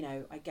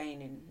 I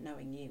gain in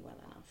knowing you well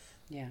enough.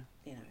 Yeah.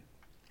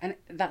 And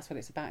that's what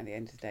it's about at the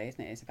end of the day, isn't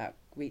it? It's about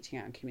reaching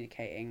out and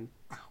communicating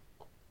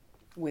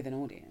with an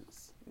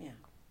audience. Yeah.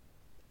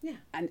 Yeah.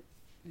 And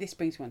this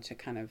brings me on to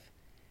kind of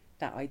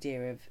that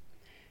idea of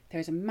there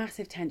is a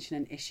massive tension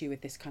and issue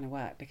with this kind of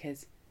work,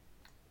 because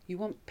you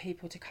want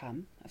people to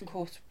come. Of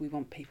course, we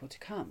want people to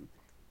come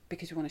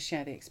because we want to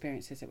share the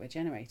experiences that we're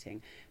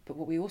generating. But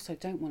what we also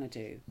don't want to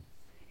do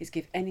is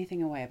give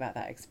anything away about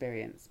that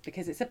experience,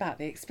 because it's about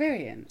the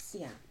experience.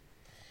 Yeah.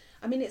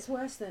 I mean, it's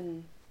worse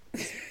than...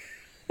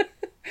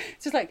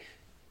 It's just like...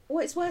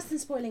 Well, it's worse than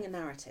spoiling a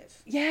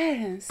narrative.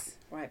 Yes.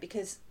 Right,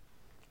 because,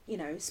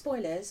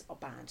 spoilers are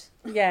bad.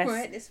 Yes.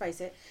 Right, let's face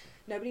it.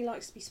 Nobody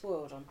likes to be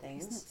spoiled on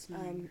things. It's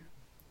not so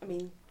I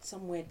mean,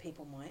 some weird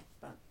people might,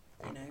 but,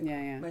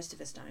 most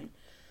of us don't.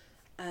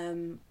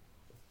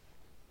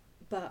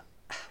 But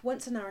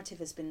once a narrative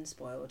has been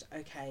spoiled,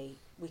 okay,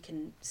 we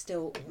can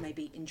still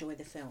maybe enjoy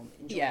the film,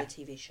 enjoy the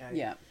TV show.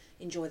 Yeah.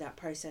 Enjoy that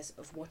process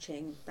of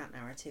watching that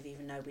narrative,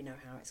 even though we know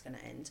how it's going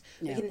to end.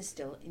 Yeah. We can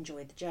still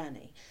enjoy the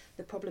journey.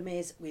 The problem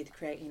is with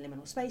creating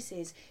liminal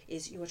spaces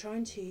is you are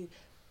trying to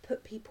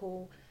put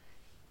people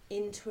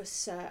into a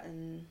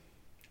certain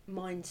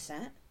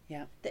mindset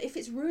Yeah. That if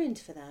it's ruined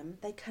for them,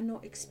 they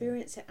cannot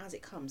experience it as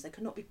it comes. They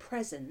cannot be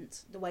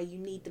present the way you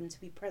need them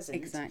to be present.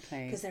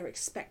 Exactly. Because their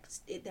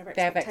expectation.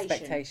 They have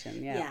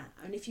expectation, yeah. Yeah,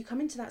 and if you come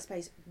into that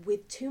space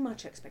with too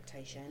much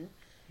expectation,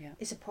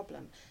 it's a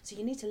problem. So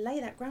you need to lay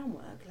that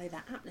groundwork, lay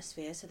that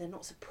atmosphere, so they're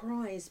not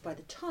surprised by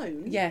the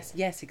tone. Yes,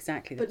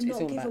 exactly. But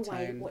not all give about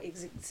away tone. what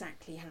is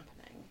exactly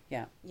happening.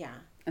 Yeah. Yeah.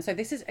 And so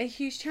this is a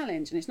huge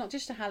challenge, and it's not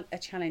just a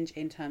challenge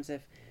in terms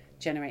of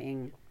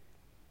generating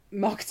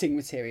marketing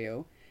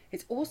material.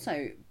 It's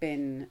also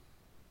been,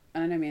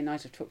 and I know me and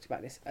Nigel have talked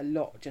about this a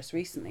lot just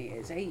recently,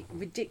 it's a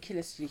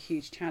ridiculously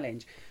huge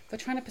challenge for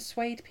trying to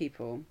persuade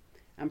people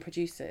and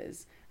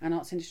producers and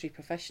arts industry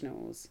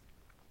professionals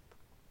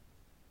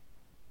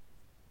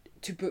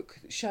to book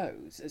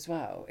shows as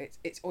well.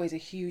 It's always a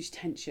huge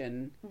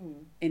tension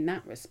in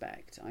that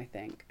respect, I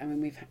think. I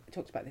mean, we've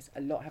talked about this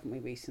a lot, haven't we,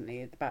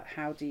 recently, about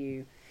how do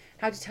you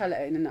tell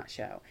it in a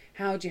nutshell?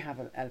 How do you have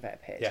an elevator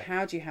pitch? Yeah.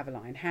 How do you have a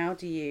line? How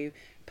do you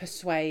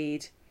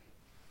persuade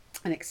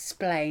and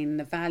explain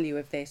the value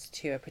of this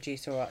to a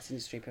producer or arts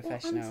industry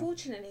professional? Well,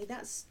 unfortunately,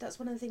 that's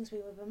one of the things we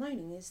were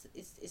bemoaning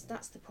is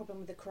that's the problem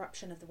with the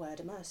corruption of the word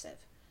immersive.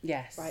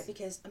 Yes. Right,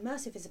 because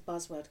immersive is a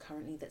buzzword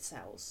currently that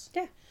sells.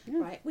 Yeah.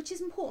 Right, which is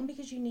important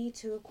because you need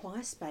to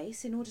acquire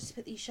space in order to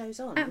put these shows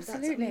on.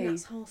 Absolutely.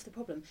 That's half the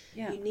problem.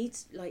 Yeah. You need,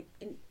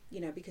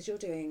 because you're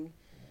doing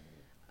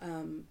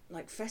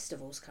like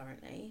festivals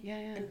currently. Yeah.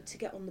 And to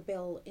get on the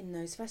bill in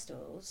those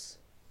festivals,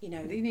 you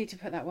need to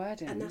put that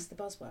word in. And that's the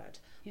buzzword.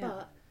 Yeah.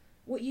 But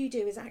what you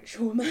do is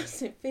actual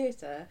immersive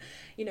theatre.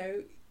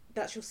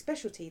 That's your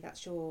specialty.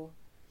 That's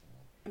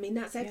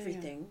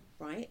everything,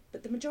 right?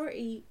 But the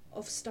majority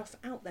of stuff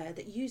out there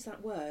that use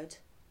that word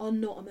are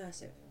not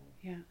immersive.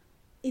 Yeah.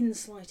 In the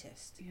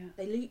slightest. Yeah.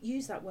 They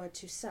use that word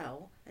to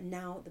sell, and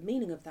now the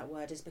meaning of that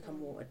word has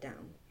become watered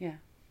down. Yeah.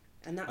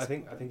 And that's I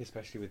think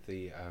especially with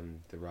the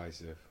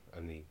rise of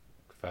and the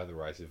further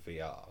rise of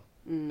VR,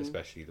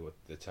 especially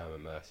the term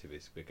immersive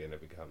is going to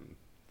become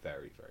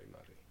very, very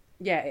muddy.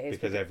 Yeah, it is.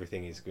 Because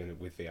everything is going to,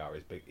 with VR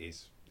is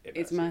immersive.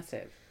 It's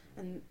immersive.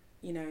 And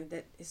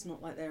that it's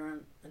not like there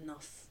aren't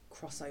enough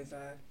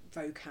crossover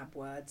vocab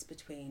words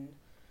between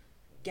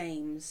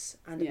games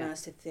and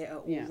immersive theatre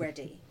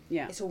already.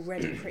 Yeah. It's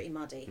already pretty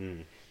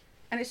muddy.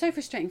 And it's so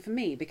frustrating for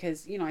me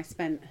because, I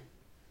spent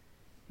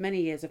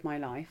many years of my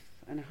life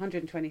and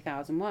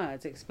 120,000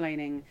 words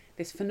explaining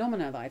this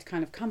phenomena that I'd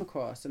kind of come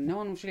across and no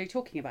one was really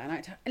talking about. And I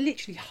had to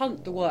literally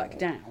hunt the work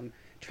down,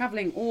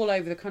 travelling all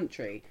over the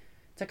country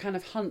to kind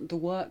of hunt the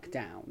work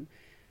down.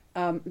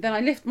 Then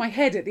I lift my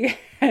head at the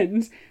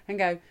end and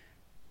go,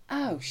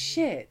 oh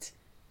shit,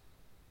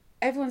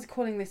 everyone's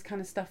calling this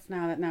kind of stuff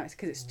now it's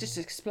because it's just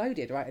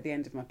exploded right at the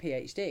end of my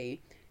PhD,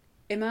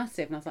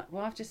 immersive. And I was like,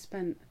 well, I've just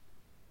spent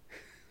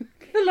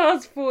the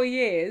last 4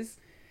 years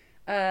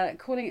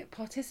calling it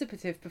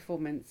participative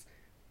performance.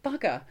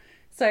 Bugger.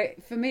 So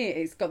for me,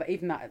 it's got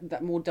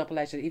that more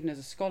double-edged. Even as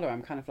a scholar,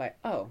 I'm kind of like,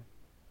 oh,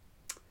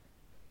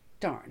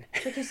 darn.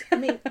 Because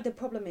the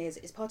problem is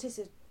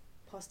participative.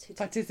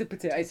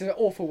 It's an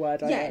awful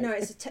word. I know. No,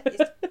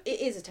 it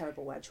is a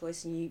terrible word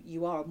choice, and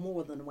you are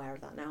more than aware of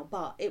that now.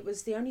 But it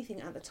was the only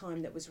thing at the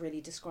time that was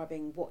really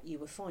describing what you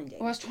were finding.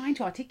 Well, I was trying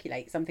to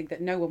articulate something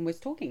that no one was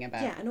talking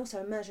about. Yeah, and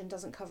also immersion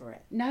doesn't cover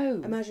it.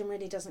 No. Immersion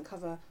really doesn't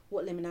cover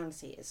what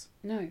liminality is.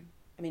 No.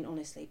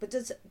 Honestly. But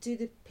do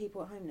the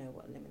people at home know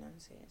what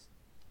liminality is?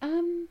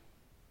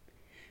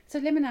 So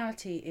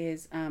liminality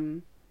is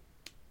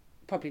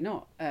probably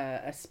not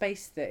a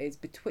space that is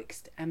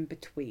betwixt and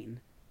between.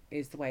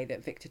 Is the way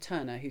that Victor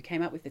Turner, who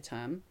came up with the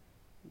term,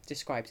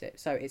 describes it.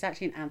 So it's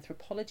actually an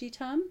anthropology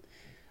term,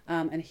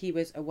 and he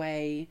was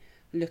away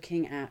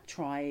looking at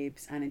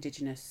tribes and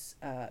indigenous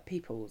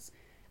peoples.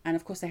 And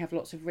of course they have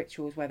lots of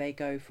rituals where they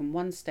go from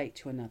one state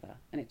to another,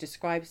 and it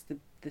describes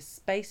the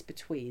space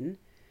between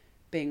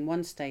being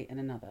one state and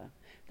another.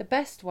 The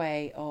best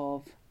way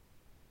of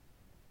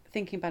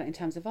thinking about it in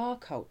terms of our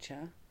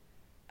culture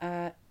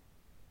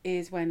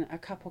is when a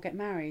couple get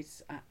married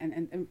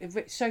and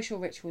social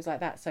rituals like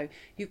that. So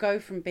you go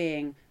from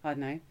being, I don't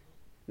know,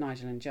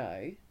 Nigel and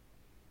Joe,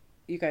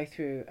 you go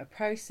through a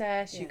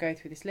process, you go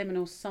through this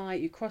liminal site,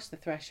 you cross the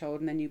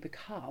threshold, and then you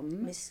become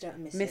Mr.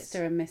 and Mrs.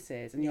 Mr. and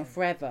Mrs. And you're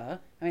forever.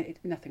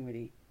 Nothing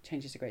really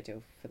changes a great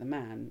deal for the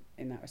man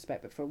in that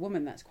respect, but for a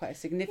woman that's quite a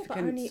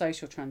significant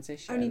social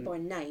transition. Only by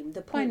name.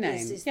 The point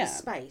is the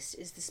space.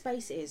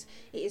 It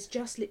is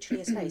just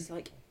literally a space.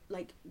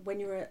 Like when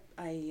you're at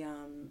a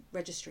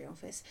registry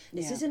office,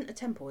 this isn't a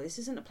temple, this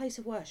isn't a place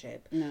of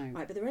worship. No.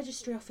 Right, but the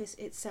registry office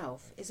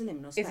itself is a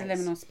liminal space. It's a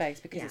liminal space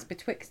because it's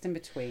betwixt and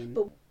between.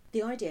 But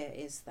the idea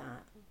is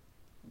that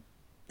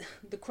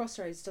the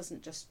crossroads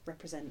doesn't just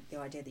represent the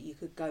idea that you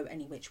could go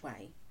any which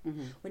way.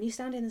 Mm-hmm. When you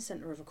stand in the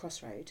centre of a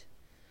crossroad,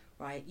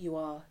 right, you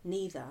are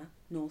neither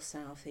north,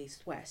 south,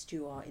 east, west.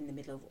 You are in the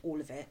middle of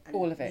all of it. And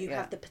all of it, you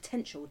have the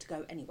potential to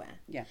go anywhere.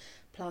 Yeah.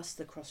 Plus,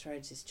 the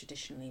crossroads is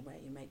traditionally where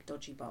you make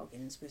dodgy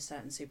bargains with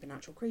certain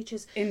supernatural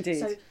creatures. Indeed.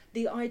 So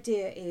the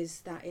idea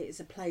is that it is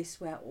a place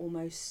where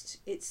almost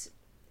it's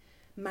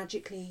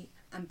magically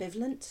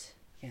ambivalent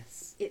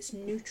Yes. It's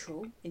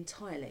neutral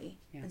entirely,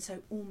 Yeah. and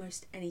so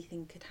almost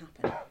anything could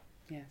happen.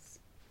 Yes.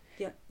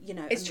 Yeah, you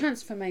know, It's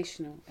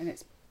transformational, and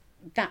it's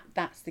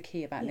that's the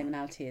key about Yeah.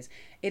 liminality is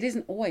it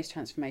isn't always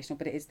transformational,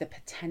 but it is the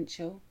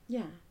potential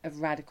yeah,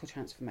 of radical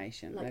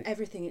transformation. like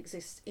everything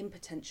exists in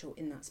potential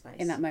in that space.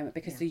 In that moment,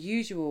 because Yeah. the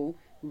usual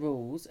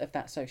rules of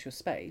that social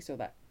space or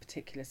that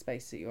particular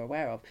space that you're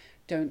aware of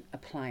don't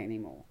apply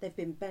anymore. They've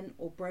been bent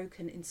or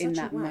broken in such In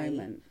that a way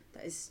moment.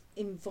 that is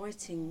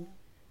inviting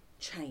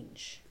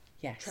change,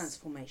 Yes.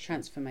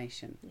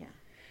 transformation. Yeah.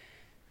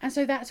 And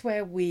so that's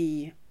where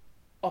we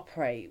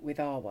operate with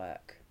our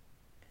work.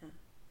 Yeah.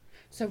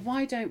 So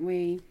why don't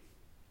we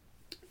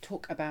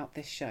talk about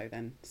this show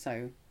then?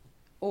 So,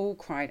 All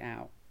Cried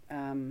Out.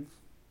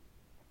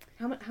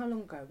 How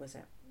long ago was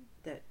it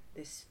that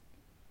this?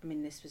 I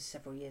mean, this was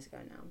several years ago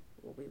now.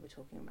 What we were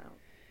talking about.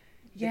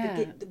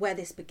 Where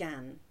this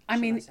began. I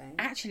mean, say.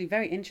 actually,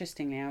 very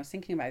interestingly, I was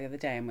thinking about it the other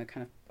day, and we're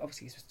kind of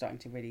obviously starting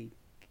to really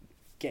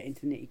get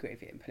into the nitty gritty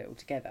of it and put it all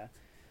together.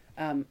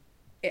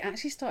 It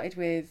actually started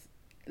with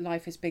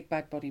Life is Big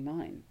Bad Body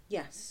Mine.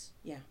 Yes.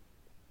 Yeah.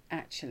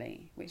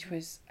 Actually, which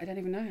was, I don't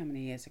even know how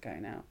many years ago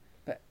now,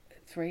 but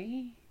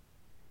 3?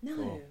 No.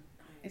 Four. no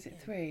Is it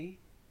yeah. 3?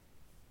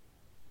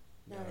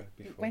 No,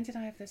 before. When did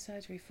I have the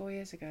surgery? 4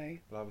 years ago.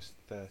 Well, I was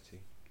 30,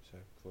 so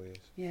 4 years.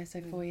 Yeah,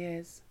 so 4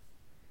 years.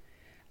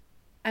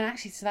 And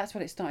actually, so that's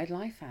what it started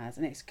life as,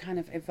 and it's kind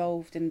of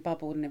evolved and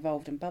bubbled and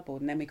evolved and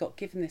bubbled, and then we got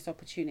given this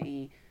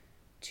opportunity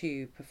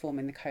to perform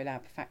in the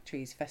Collab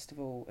Factories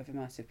Festival of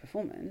Immersive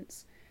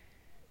Performance,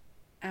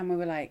 and we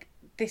were like,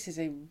 this is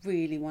a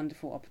really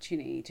wonderful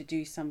opportunity to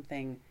do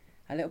something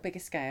a little bigger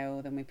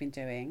scale than we've been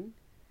doing.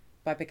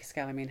 By bigger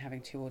scale, I mean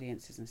having 2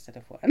 audiences instead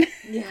of 1.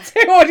 Yeah. 2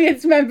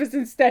 audience members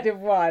instead of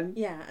 1.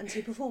 Yeah, and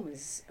 2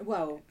 performers.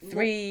 Well,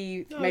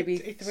 3, No, maybe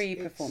it's 3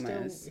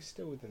 performers. It's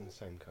still within the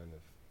same kind of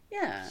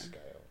Yeah.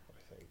 scale,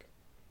 I think.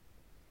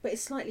 but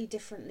it's slightly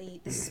differently.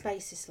 The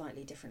space is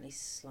slightly differently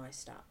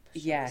sliced up.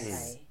 shall we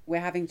Yes. say.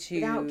 We're having to...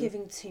 Without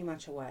giving too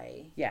much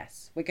away.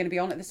 Yes, we're going to be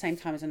on at the same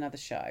time as another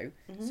show,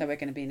 Mhm. so we're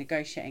going to be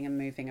negotiating and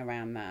moving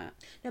around that.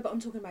 No, but I'm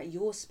talking about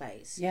your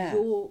space. Yeah.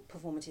 Your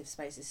performative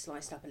space is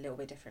sliced up a little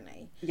bit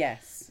differently.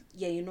 Yes,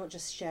 Yeah, you're not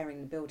just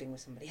sharing the building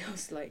with somebody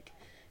else, like,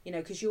 you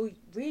know, because you're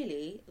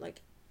really, like,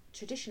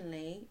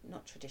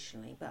 not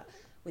traditionally, but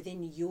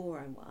within your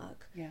own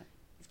work, yeah,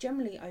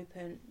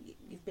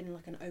 you've been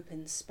like an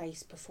open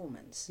space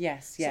performance.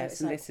 yes, So yes,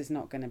 it's and like- this is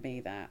not going to be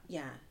that.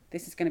 Yeah.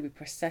 This is going to be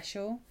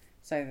processual,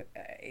 so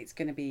it's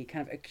going to be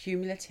kind of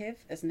accumulative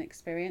as an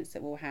experience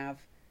that will have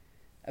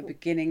a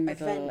beginning,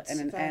 middle, Event and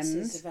an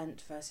versus end.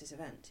 event versus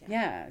event. Yeah.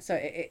 Yeah, so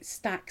it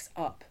stacks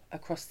up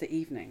across the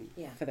evening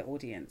Yeah. for the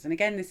audience. And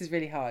again, this is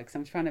really hard because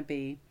I'm trying to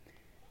be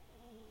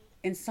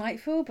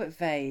insightful but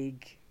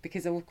vague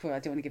because of course I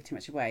don't want to give too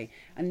much away.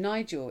 And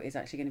Nigel is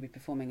actually going to be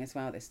performing as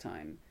well this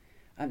time.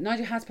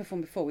 Nigel has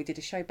performed before. We did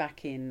a show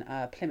back in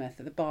Plymouth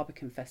at the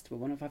Barbican Festival,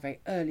 one of our very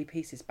early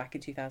pieces back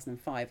in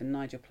 2005, and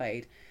Nigel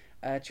played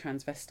a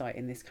transvestite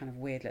in this kind of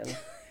weird little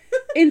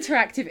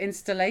interactive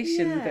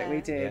installation that we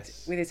Yeah. did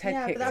Yes. with his head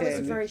Yeah, but kicked that was a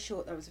in. very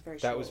short. That was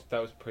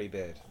That was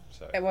pre-beard,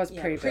 so It was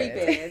Yeah, pre-beard.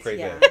 pre-beard.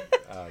 pre-beard.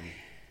 Yeah.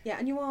 Yeah,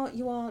 and you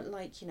are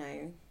like, you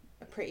know,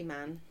 a pretty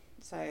man.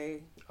 So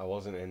I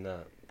wasn't in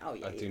that. oh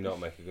yeah. I do not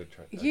make a good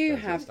You transvestite.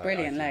 have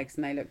brilliant legs,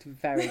 and they looked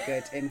very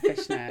good in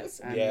fishnets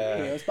and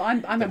Yeah. heels. But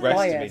I'm The rest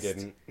biased. of me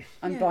didn't.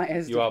 I'm Yeah.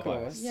 biased, You of are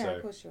course. biased. Yeah, So-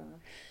 of course you are.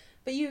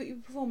 But you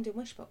performed in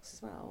Wishbox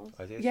as well.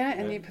 I did. Yeah,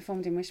 and you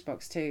performed in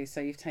Wishbox too,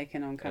 so you've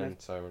taken on kind and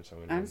of Siren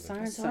Song. and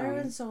Siren Song.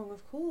 Siren Song,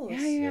 of course. Yeah,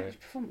 Yeah. you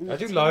performed all I the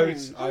do time.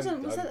 loads. Hold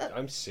on, was that-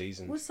 I'm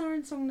seasoned. Was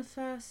Siren Song the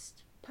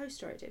first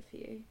poster I did for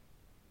you?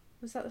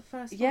 Was that the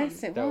first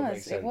Yes, one? it That would make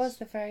was. It was sense.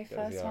 the very That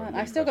was first the one. R&B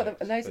I've still got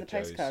project loads of for the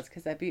Joe's. postcards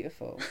because they're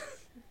beautiful,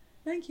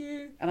 Thank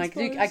you. and I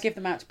suppose. give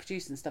them out to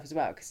produce and stuff as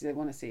well because they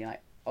want to see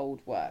like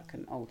old work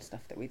and old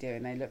stuff that we do,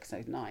 and they look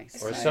so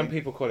nice. Or as so- some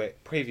people call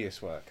it,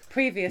 previous work.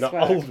 previous not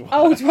work, old work.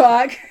 old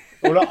work.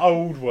 Well, not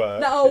old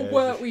work. The old yeah,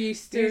 work just we used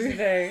Used to to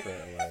do. do. put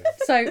it away.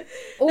 So,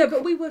 No,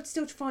 but we were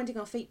still finding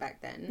our feet back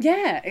then.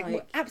 yeah,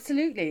 Like-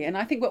 absolutely. And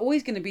I think we're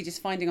always going to be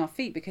just finding our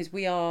feet because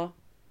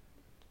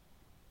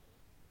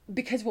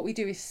because what we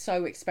do is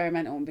so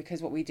experimental and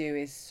because what we do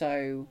is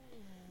so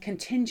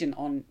contingent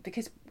on,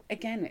 because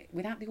again,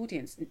 without the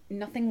audience,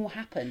 nothing will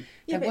happen.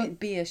 Yeah, there but won't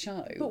be a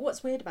show. But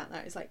what's weird about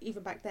that is, like,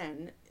 even back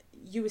then,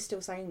 you were still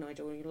saying,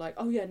 Nigel, you're like,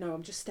 oh yeah, no,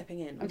 I'm just stepping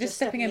in. I'm just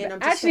stepping in. I'm But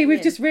just actually, stepping we've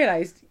in." just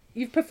realised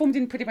you've performed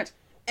in pretty much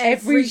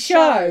every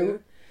show.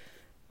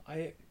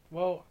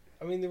 Well,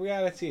 I mean, the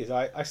reality is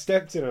I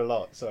stepped in a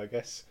lot, so I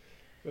guess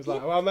it was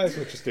like, well, I may as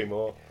well just do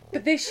more.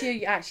 But this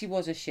year actually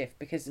was a shift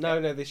because No,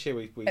 this year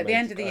we At the made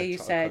end of the year, you a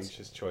said-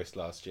 conscious choice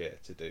last year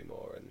to do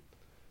more and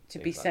to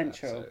be things like that,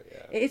 central. so,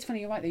 yeah. It is funny,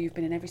 you're right though, you've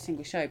been in every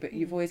single show, but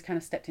you've always kind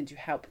of stepped in to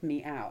help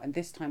me out. And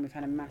this time we've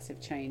had a massive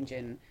change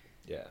in,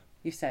 Yeah.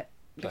 you've said,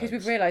 because Thanks.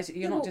 we've realised you're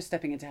Yeah, not well, just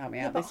stepping in to help me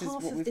Yeah, out, but this is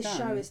half what of we've this done.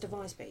 show is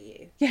devised by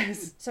you.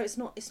 Yes. So it's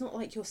not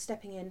like you're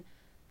stepping in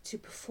to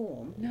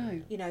perform.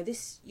 No. You know,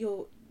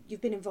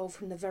 you've been involved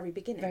from the very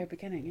beginning. Very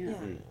beginning, yeah. Yeah.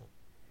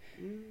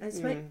 And it's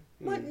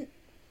made,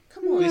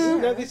 Come on.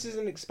 This is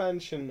an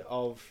expansion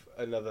of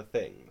another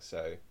thing.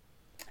 So,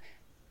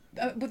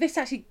 Well, this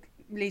actually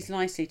leads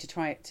nicely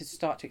to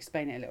start to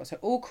explain it a little. So,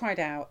 All Cried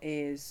Out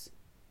is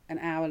an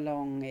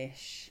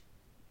hour-long-ish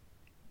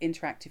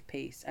interactive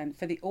piece, and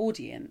for the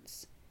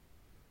audience,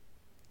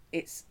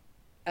 it's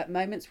at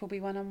moments will be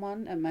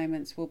one-on-one, at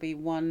moments will be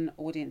one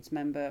audience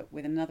member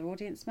with another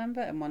audience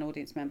member, and one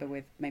audience member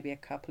with maybe a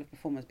couple of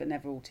performers, but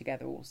never all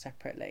together, all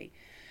separately.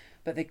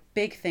 But the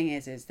big thing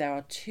is there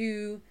are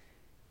two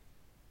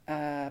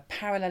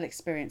parallel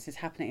experiences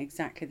happening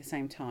exactly at the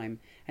same time,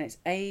 and it's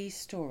a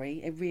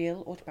story, a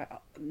real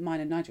mine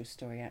and Nigel's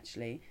story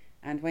actually.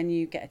 And when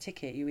you get a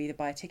ticket, you either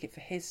buy a ticket for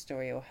his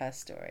story or her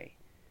story,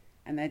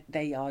 and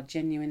they are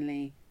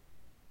genuinely.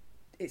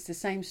 It's the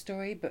same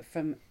story, but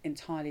from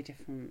entirely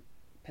different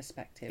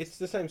perspectives. it's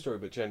the same story,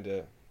 but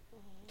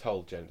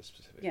told gender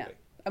specifically. Yeah,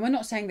 and we're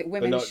not saying that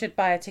women should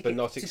buy a ticket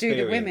to do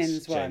the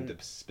women's gender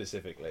one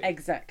specifically.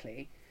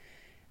 Exactly.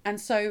 And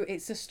so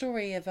it's a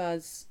story of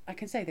us. I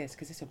can say this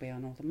because this will be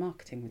on all the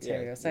marketing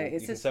material. Yeah, so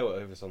it's you can sell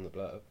it over us on the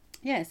blurb.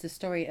 Yeah, it's the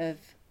story of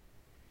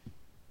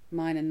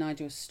mine and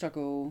Nigel's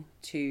struggle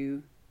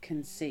to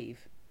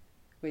conceive,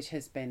 which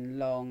has been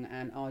long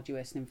and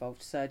arduous and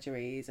involved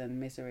surgeries and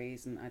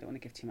miseries, and I don't want to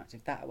give too much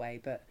of that away,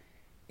 but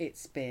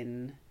it's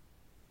been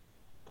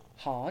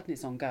hard and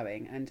it's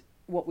ongoing. And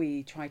what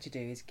we try to do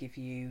is give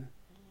you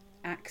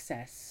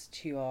access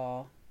to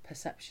our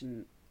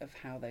perception of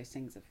how those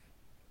things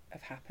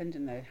have happened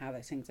and how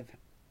those things have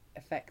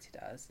affected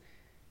us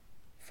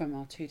from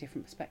our two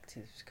different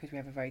perspectives, because we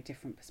have a very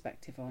different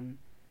perspective on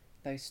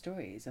those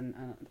stories and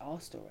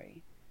our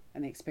story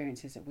and the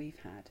experiences that we've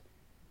had.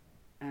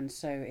 And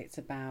so it's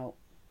about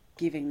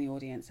giving the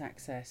audience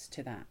access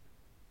to that.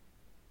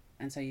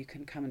 And so you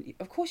can come and,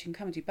 of course you can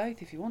come and do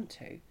both if you want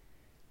to,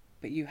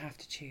 but you have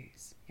to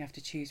choose. You have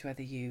to choose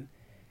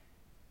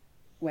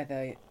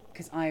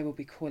because I will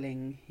be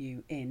calling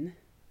you in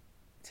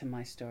to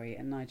my story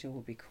and Nigel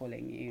will be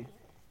calling you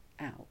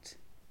out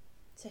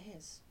to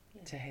his.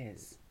 Yeah. To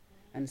his.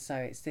 And so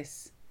it's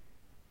this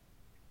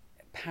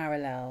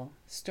parallel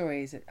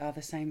stories that are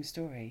the same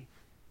story,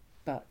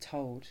 but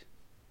told,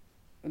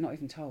 or not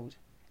even told,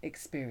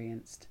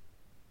 experienced.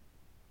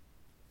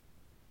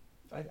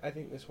 I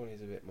think this one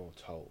is a bit more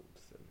told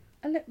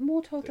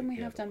than we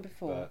have done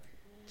before. But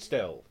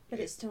still. But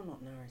it's still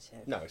not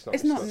narrative. No, it's not.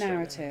 It's not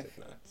narrative.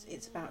 No.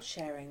 It's about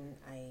sharing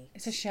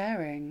It's a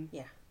sharing.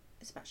 Yeah,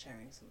 it's about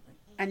sharing something.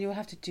 And you'll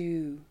have to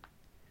do,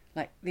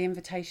 the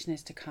invitation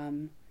is to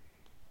come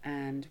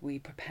and we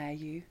prepare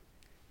you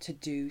to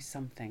do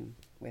something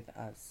with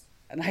us.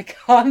 And I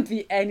can't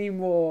be any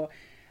more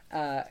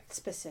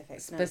specific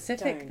than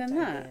don't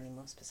that. Be any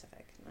more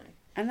specific, no.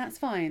 And that's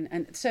fine.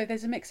 And so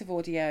there's a mix of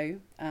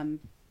audio,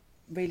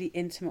 really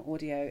intimate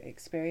audio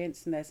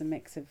experience, and there's a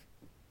mix of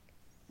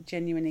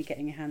genuinely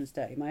getting your hands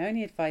dirty. My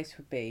only advice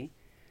would be,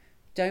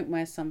 don't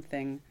wear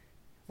something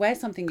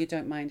you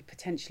don't mind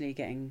potentially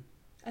getting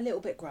a little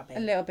bit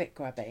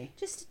grubby.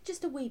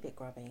 Just a wee bit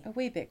grubby.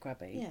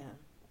 Yeah.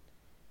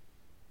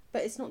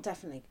 But it's not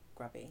definitely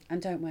grubby.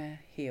 And don't wear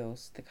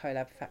heels. The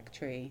Collab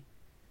Factory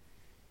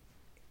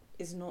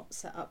is not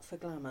set up for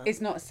glamour.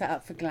 It's not set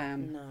up for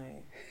glam.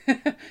 No.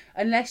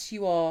 Unless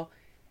you are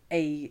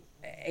a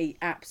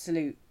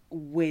absolute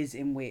whiz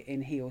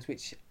in heels,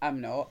 which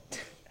I'm not.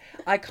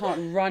 I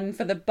can't run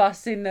for the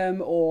bus in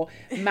them or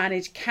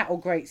manage cattle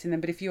grates in them.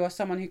 But if you are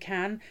someone who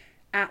can,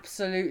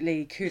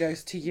 absolutely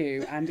kudos to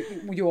you. And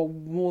you're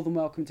more than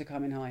welcome to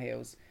come in high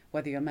heels,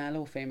 whether you're male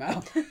or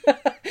female.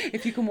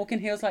 If you can walk in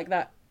heels like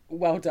that,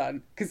 well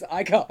done, because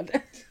I can't.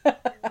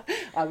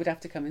 I would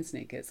have to come in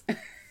sneakers.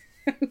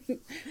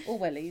 Or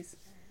wellies.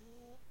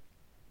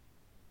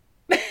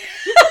 I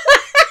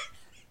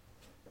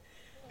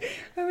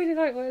really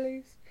like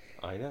wellies.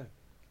 I know.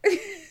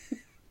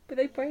 But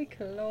they break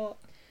a lot.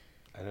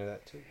 I know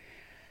that too.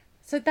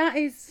 So that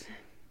is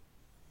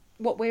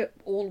what we're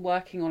all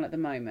working on at the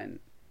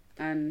moment.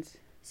 And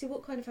see,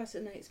 what kind of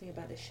fascinates me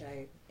about this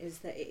show is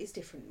that it is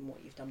different than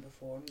what you've done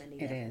before on many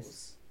levels. It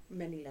is.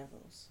 Many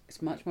levels.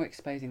 It's much more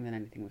exposing than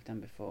anything we've done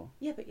before.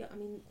 Yeah, but I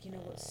mean,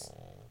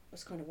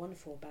 what's kind of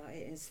wonderful about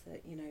it is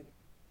that,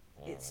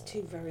 it's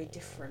two very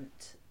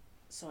different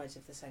sides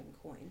of the same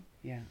coin.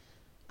 Yeah.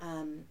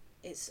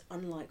 It's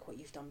unlike what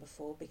you've done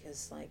before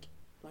because, like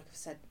I've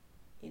said,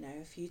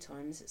 a few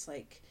times, it's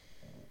like,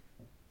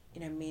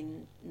 me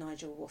and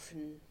Nigel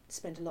often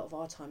spend a lot of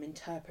our time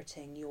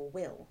interpreting your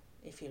will,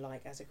 if you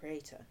like, as a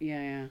creator.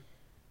 Yeah.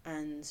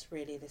 And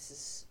really, this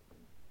is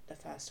the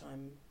first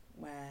time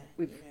where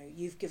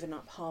you've given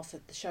up half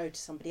of the show to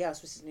somebody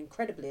else, which is an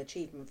incredibly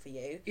achievement for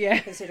you. Yeah.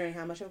 Considering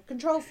how much of a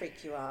control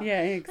freak you are.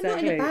 Yeah,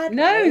 exactly. And not in a bad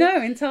way.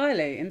 No,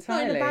 entirely.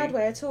 Not in a bad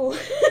way at all.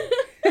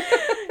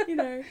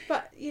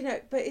 But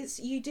it's,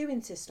 you do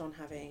insist on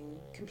having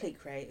complete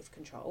creative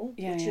control,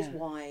 which is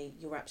why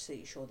you're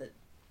absolutely sure that,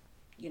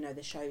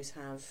 the shows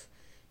have,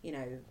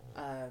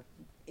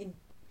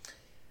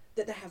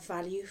 that they have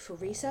value for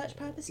research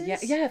purposes.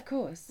 Yeah, of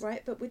course.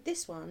 Right, but with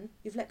this one,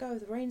 you've let go of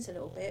the reins a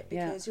little bit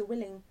because you're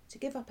willing to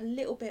give up a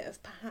little bit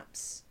of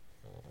perhaps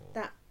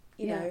that,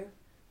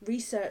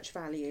 research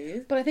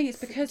value. But I think it's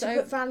because to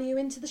put value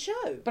into the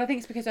show. But I think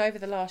it's because over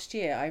the last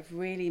year, I've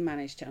really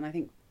managed to, and I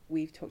think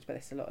we've talked about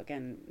this a lot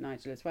again,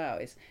 Nigel, as well,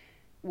 is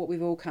what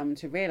we've all come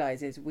to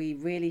realise is we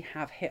really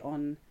have hit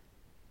on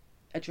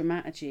a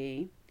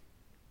dramaturgy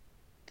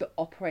that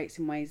operates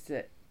in ways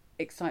that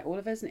excite all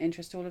of us and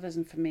interest all of us,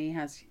 and for me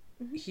has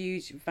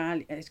huge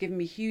value. It's given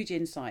me huge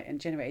insight and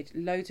generated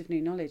loads of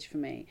new knowledge for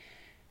me.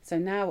 So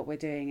now what we're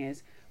doing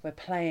is we're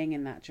playing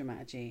in that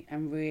dramaturgy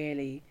and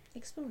really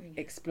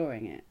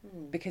exploring it.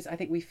 Because I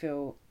think we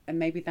feel, and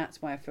maybe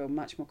that's why I feel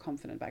much more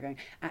confident about going,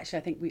 actually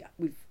I think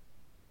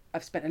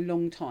I've spent a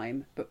long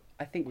time, but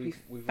I think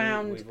we've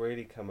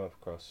really come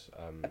across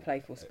a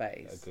playful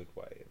space, a good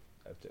way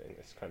of doing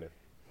this kind of,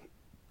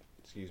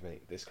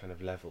 this kind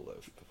of level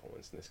of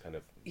performance and this kind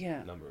of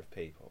number of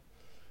people.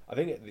 I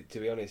think, to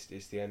be honest,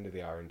 it's the end of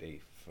the R&D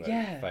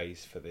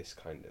phase for this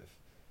kind of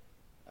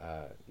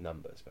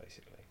numbers,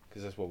 basically,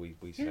 because that's what we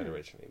said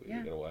originally. We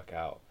were going to work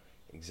out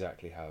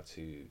exactly how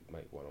to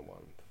make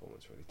one-on-one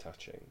performance really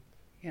touching,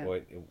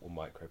 or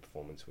micro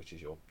performance, which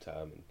is your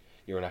term, and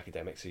you're an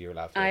academic, so you're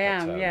allowed to make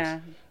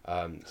up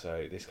terms.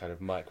 So this kind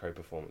of micro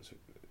performance,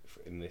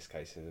 in this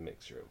case, is a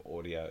mixture of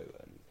audio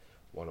and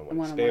one-on-one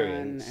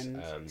experience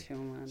and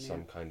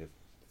some kind of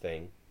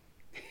thing.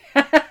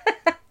 Some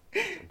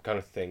kind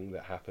of thing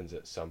that happens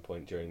at some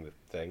point during the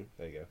thing.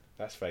 There you go.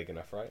 That's vague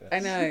enough, right? I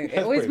know. It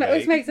always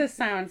makes us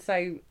sound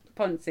so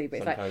poncy, but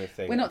it's like, kind of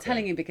thing, we're not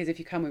telling you, because if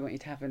you come, we want you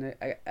to have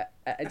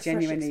a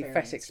genuinely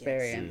fresh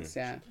experience.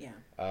 Yes.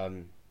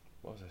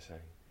 What was I saying?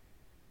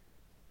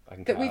 I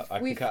can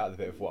cut out the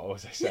bit of what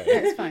was I saying.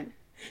 That's fine.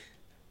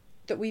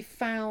 That we've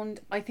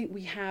found, I think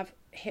we have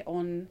hit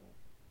on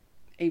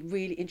a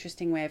really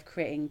interesting way of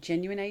creating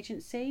genuine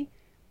agency,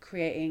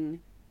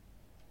 creating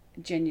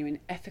genuine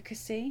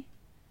efficacy,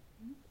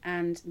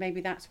 and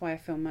maybe that's why I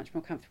feel much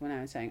more comfortable now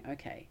in saying,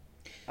 okay,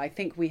 I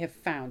think we have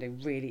found a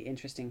really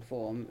interesting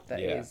form that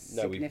is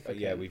significant.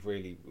 I think we've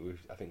really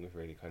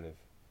kind of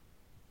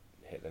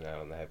hit the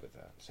nail on the head with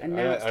that. So I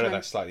know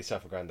that's slightly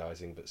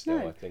self-aggrandising, but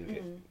still, I think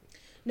it.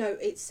 No,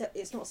 it's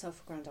not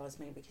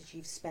self-aggrandising, because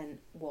you've spent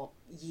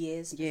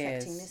years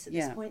perfecting this at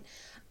this point,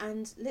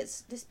 and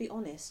let's be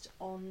honest,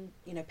 on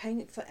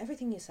paying for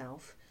everything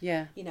yourself.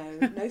 No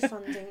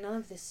funding, none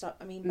of this stuff.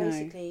 I mean,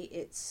 basically,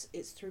 it's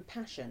through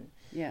passion.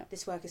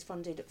 This work is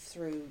funded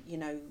through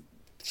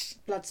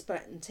blood,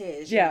 sweat, and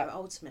tears.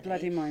 Ultimately,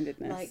 bloody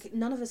mindedness. Like,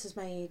 none of us has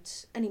made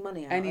any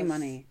money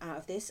out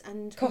of this,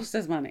 and cost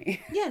us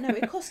money.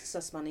 It costs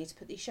us money to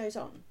put these shows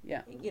on.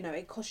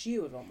 It costs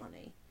you a lot of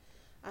money.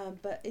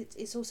 But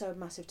it's also a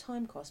massive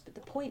time cost. But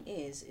the point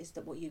is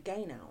that what you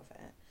gain out of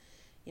it,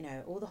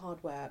 all the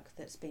hard work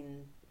that's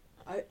been,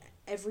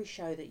 every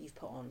show that you've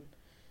put on,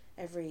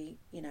 every,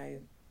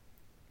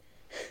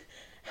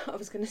 I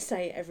was going to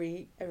say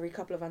every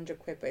couple of £100,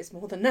 but it's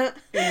more than that.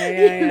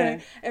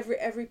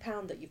 Every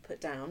pound that you've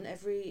put down,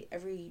 every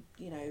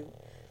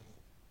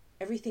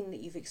everything that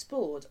you've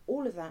explored,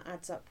 all of that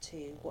adds up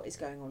to what is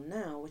going on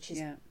now, which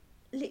is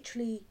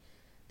literally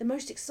the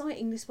most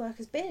exciting this work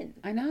has been.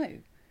 I know.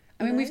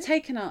 I mean, we've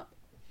taken up,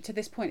 to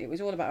this point, it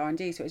was all about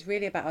R&D, so it was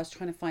really about us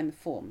trying to find the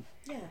form.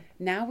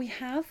 Now we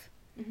have.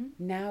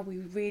 Now we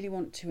really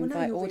want to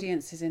invite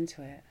audiences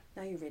into it.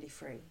 Now you're really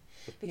free.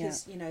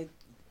 Because,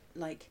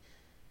 like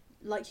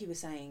you were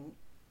saying,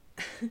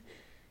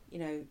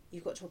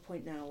 you've got to a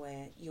point now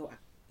where you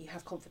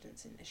have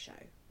confidence in this show,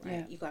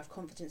 right? You've got to have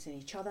confidence in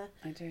each other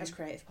as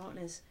creative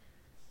partners.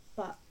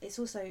 But it's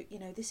also,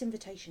 this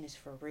invitation is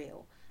for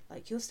real.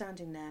 Like, you're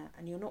standing there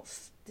and you're not,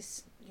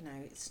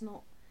 it's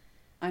not...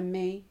 I'm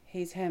me,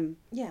 he's him.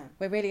 Yeah.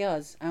 We're really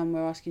us, and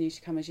we're asking you to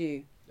come as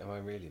you. Am I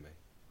really me?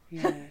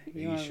 Yeah,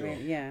 you are sure?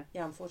 really, yeah.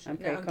 Yeah,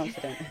 unfortunately. I'm pretty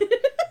confident.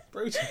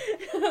 Brutal.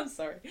 I'm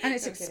sorry. And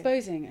it's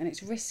exposing, and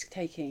it's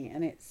risk-taking,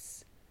 and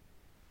it's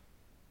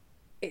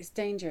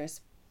dangerous.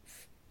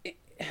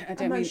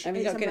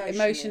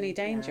 Emotionally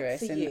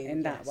dangerous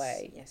in that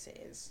way. Yes,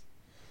 it is.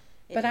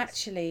 But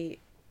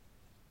actually,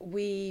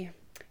 we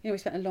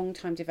spent a long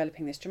time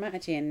developing this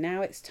dramaturgy, and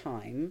now it's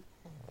time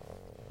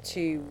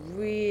to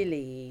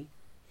really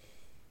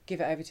give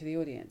it over to the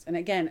audience. And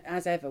again,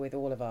 as ever with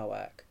all of our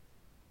work,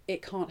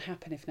 it can't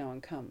happen if no one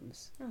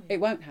comes. It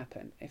won't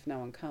happen if no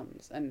one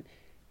comes. And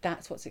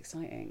that's what's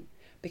exciting,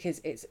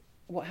 because it's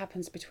what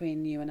happens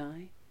between you and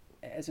I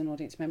as an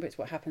audience member. It's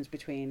what happens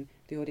between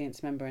the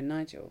audience member and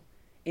Nigel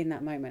in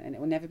that moment, and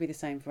it will never be the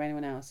same for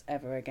anyone else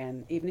ever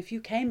again. Even if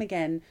you came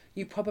again,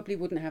 you probably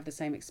wouldn't have the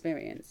same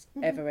experience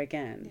ever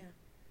again.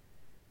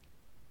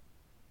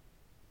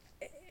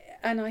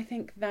 And I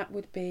think that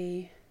would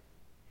be...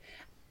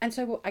 And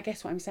so I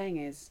guess what I'm saying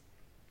is,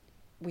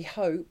 we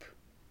hope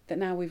that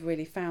now we've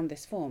really found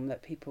this form,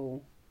 that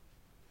people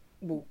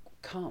will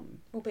come.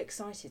 We'll be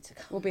excited to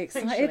come. We'll be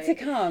excited to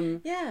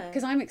come. Yeah.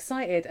 Because I'm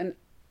excited. And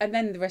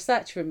then the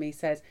researcher in me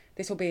says,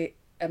 this will be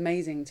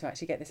amazing to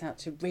actually get this out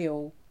to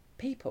real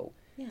people.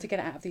 To get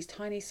it out of these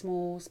tiny,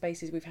 small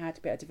spaces we've had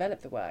to be able to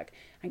develop the work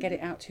and get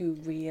it out to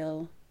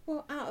real...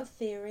 Well, out of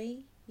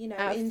theory,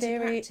 out of into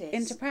theory, practice.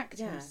 into practice.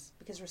 Yeah,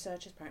 because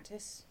researchers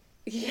practice.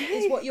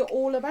 is what you're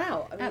all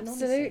about. I mean,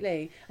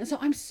 absolutely. And so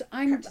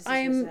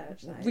I'm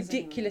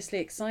ridiculously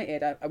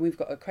excited. We've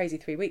got a crazy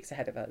 3 weeks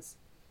ahead of us.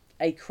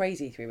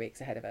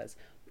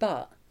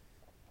 But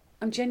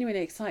I'm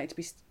genuinely excited to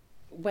be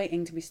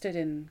waiting to be stood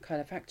in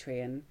Colour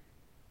Factory and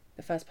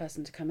the first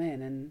person to come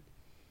in, and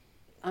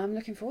I'm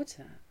looking forward to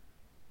that.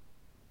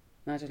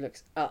 Nigel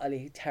looks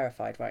utterly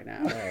terrified right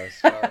now.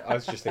 I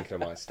was just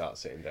thinking I might start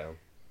sitting down.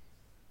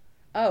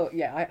 Oh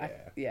yeah,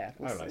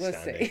 we'll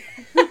see.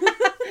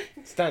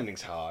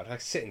 Standing's hard.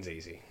 Sitting's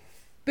easy.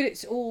 But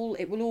it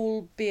will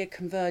all be a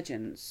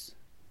convergence.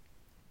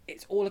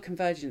 It's all a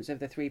convergence of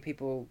the three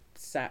people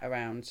sat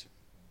around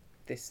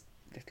this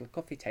little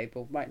coffee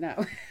table right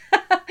now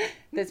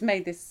that's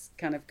made this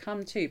kind of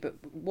come to. But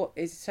what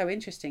is so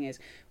interesting is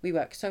we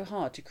work so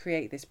hard to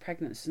create this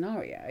pregnant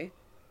scenario,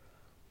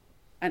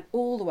 and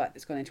all the work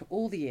that's gone into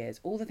all the years,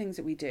 all the things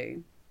that we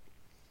do,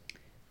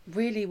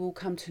 really will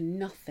come to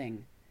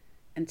nothing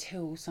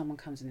until someone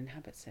comes and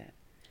inhabits it.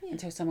 Yeah.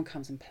 Until someone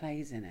comes and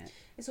plays in it.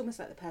 It's almost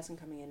like the person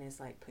coming in is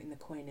like putting the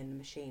coin in the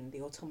machine.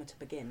 The automata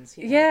begins.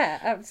 Yeah,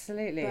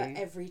 absolutely. But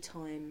every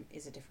time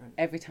is a different.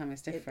 Every time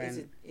is different.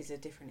 It is a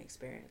different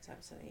experience,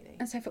 absolutely.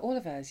 And so for all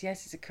of us,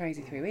 yes, it's a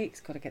crazy 3 weeks.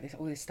 Got to get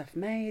all this stuff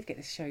made, get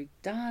this show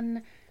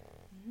done.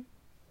 Mm-hmm.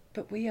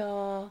 But we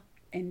are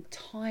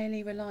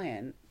entirely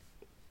reliant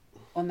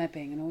on there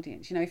being an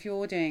audience. If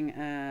you're doing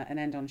an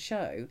end-on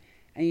show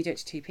and you do it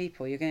to 2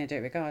 people, you're going to do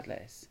it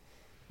regardless.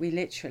 We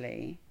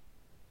literally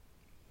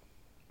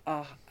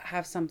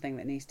have something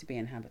that needs to be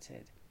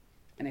inhabited,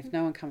 and if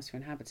no one comes to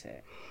inhabit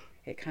it,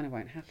 it kind of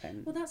won't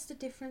happen. Well, that's the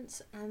difference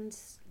and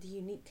the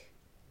unique,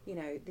 the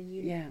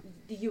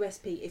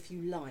USP, if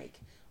you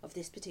like, of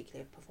this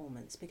particular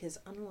performance, because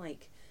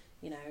unlike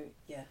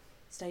your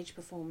stage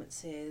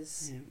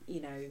performances,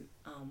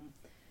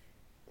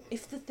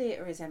 if the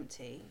theatre is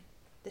empty,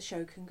 the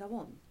show can go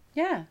on.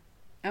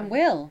 And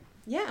will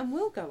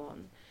go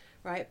on,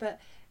 right? But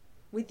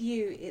with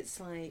you, it's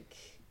like,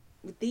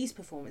 with these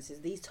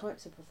performances, these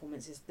types of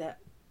performances, that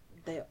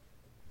they're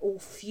all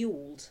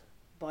fueled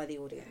by the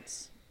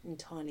audience,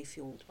 entirely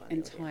fueled by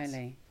the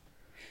audience.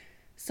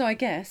 So I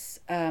guess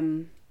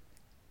in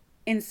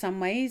some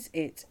ways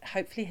it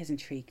hopefully has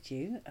intrigued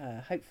you.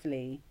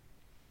 Hopefully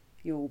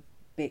you'll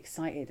be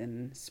excited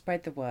and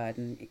spread the word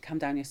and come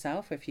down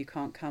yourself if you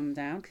can't come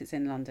down because it's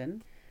in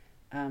London.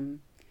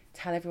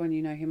 Tell everyone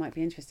you know who might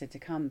be interested to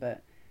come,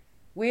 but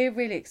we're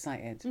really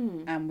excited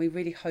and we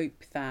really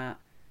hope that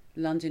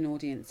London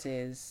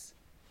audiences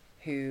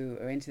who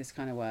are into this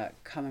kind of work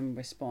come and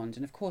respond.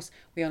 And of course,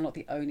 we are not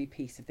the only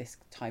piece of this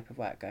type of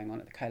work going on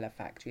at the Colab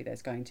Factory.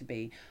 There's going to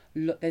be,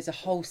 there's a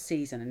whole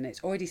season, and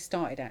it's already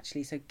started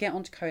actually. So get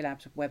onto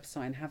Colab's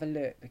website and have a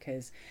look,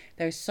 because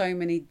there are so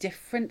many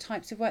different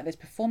types of work. There's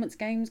performance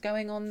games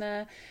going on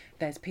there.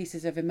 There's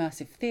pieces of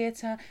immersive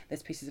theatre.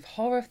 There's pieces of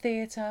horror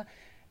theatre.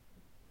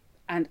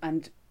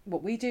 And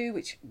what we do,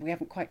 which we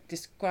haven't quite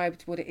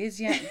described what it is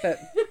yet, but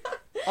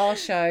our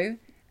show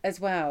as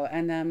well.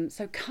 And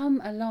so come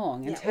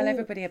along and tell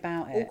everybody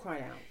about it. All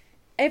cry out.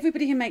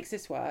 Everybody who makes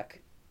this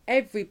work,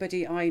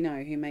 everybody I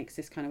know who makes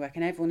this kind of work,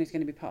 and everyone who's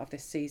going to be part of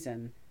this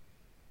season,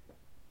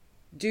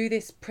 do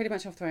this pretty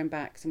much off their own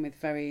backs and with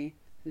very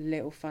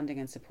little funding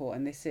and support.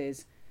 And this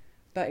is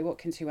Bertie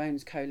Watkins, who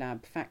owns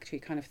Colab Factory,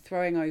 kind of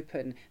throwing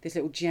open this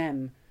little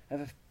gem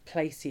of a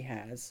place he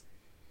has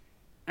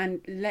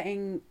and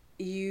letting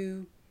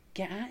you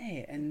get at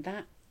it. And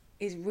that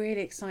is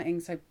really exciting.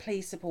 So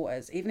please support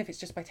us, even if it's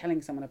just by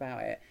telling someone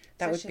about it.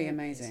 That would be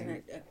amazing.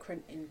 It's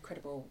an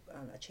incredible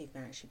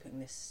achievement actually putting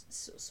this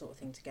sort of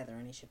thing together,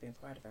 and he should be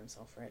proud of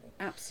himself, really.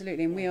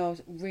 Absolutely, and we are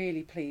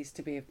really pleased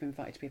to have been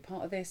invited to be a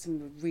part of this,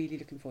 and we're really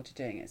looking forward to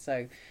doing it.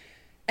 So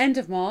end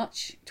of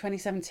March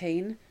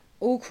 2017,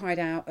 all cried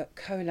out at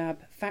Colab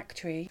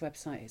Factory.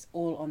 Website is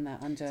all on there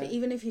under. So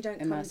even if you don't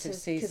come to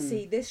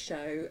see this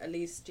show, at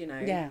least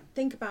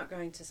think about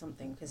going to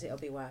something, because it'll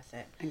be worth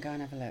it. And go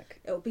and have a look.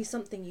 It'll be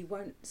something you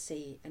won't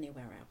see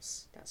anywhere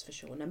else. That's for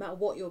sure. No matter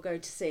what you'll go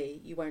to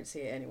see, you won't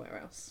see it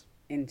anywhere else.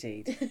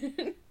 Indeed.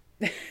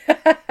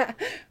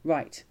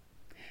 Right.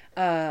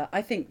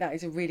 I think that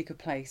is a really good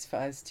place for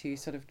us to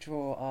sort of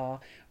draw our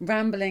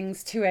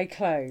ramblings to a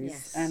close.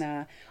 Yes.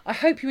 And I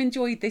hope you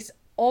enjoyed this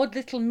odd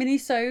little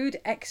mini-sode,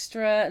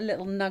 extra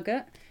little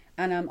nugget,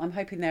 and I'm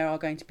hoping there are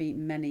going to be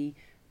many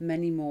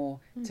more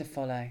to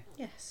follow.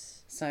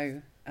 Yes.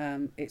 So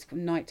it's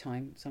night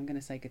time, so I'm going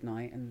to say good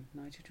night. And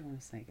Nigel, do you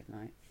want to say good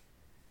night?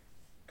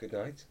 Good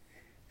night.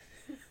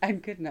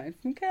 And good night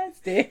from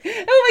Kirsty. Oh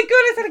my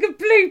god, it's like a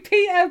Blue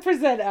Peter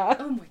presenter.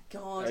 Oh my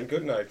god. And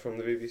good night from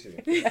the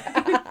BBC.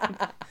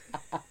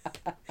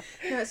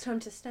 Now it's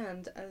time to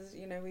stand as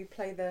we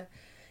play the.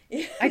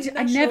 I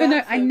never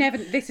know.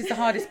 This is the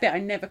hardest bit. I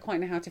never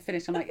quite know how to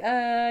finish. I'm like,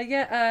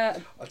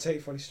 I'll tell you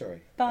a funny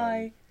story.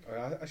 Bye.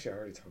 Actually, I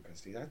already told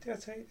Kirsty. Did I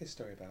tell you this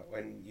story about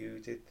when you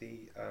did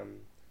the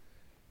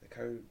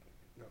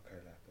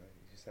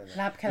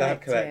Lab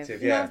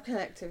Collective? Yeah. Lab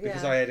Collective, yeah.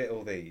 Because I edit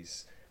all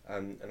these,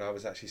 and I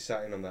was actually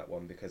sat in on that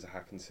one because I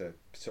happened to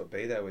sort of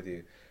be there with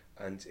you,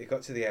 and it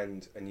got to the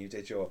end, and you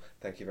did your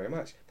thank you very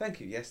much, thank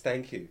you, yes,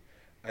 thank you.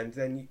 And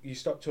then you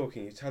stopped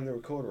talking, you turned the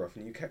recorder off,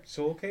 and you kept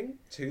talking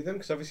to them,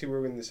 because obviously we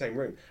were in the same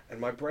room, and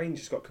my brain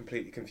just got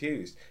completely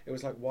confused. It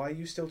was like, why are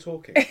you still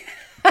talking?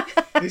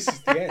 This is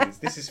the end.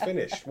 This is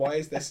finished. Why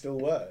is there still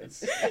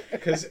words?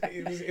 Because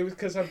it was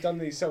because I've done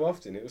these so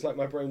often. It was like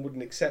my brain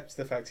wouldn't accept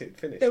the fact it had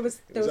finished. There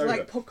was over.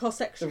 like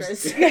podcast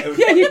extras.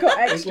 You got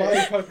It was extras.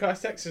 live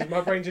podcast extras.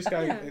 My brain just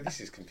going,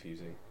 this is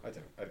confusing. I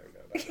don't know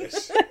about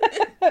this.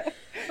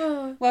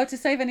 Well, to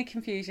save any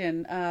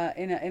confusion,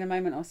 in a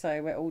moment or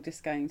so, we're all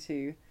just going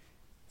to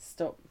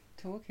stop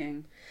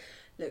talking.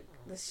 Look,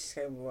 let's just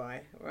go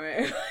right.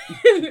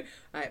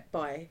 Right,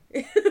 bye.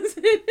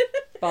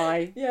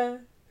 Bye. Yeah.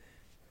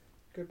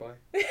 Goodbye.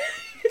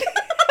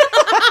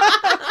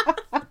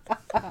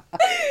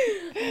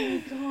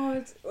 Oh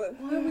God,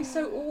 why are we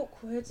so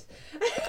awkward?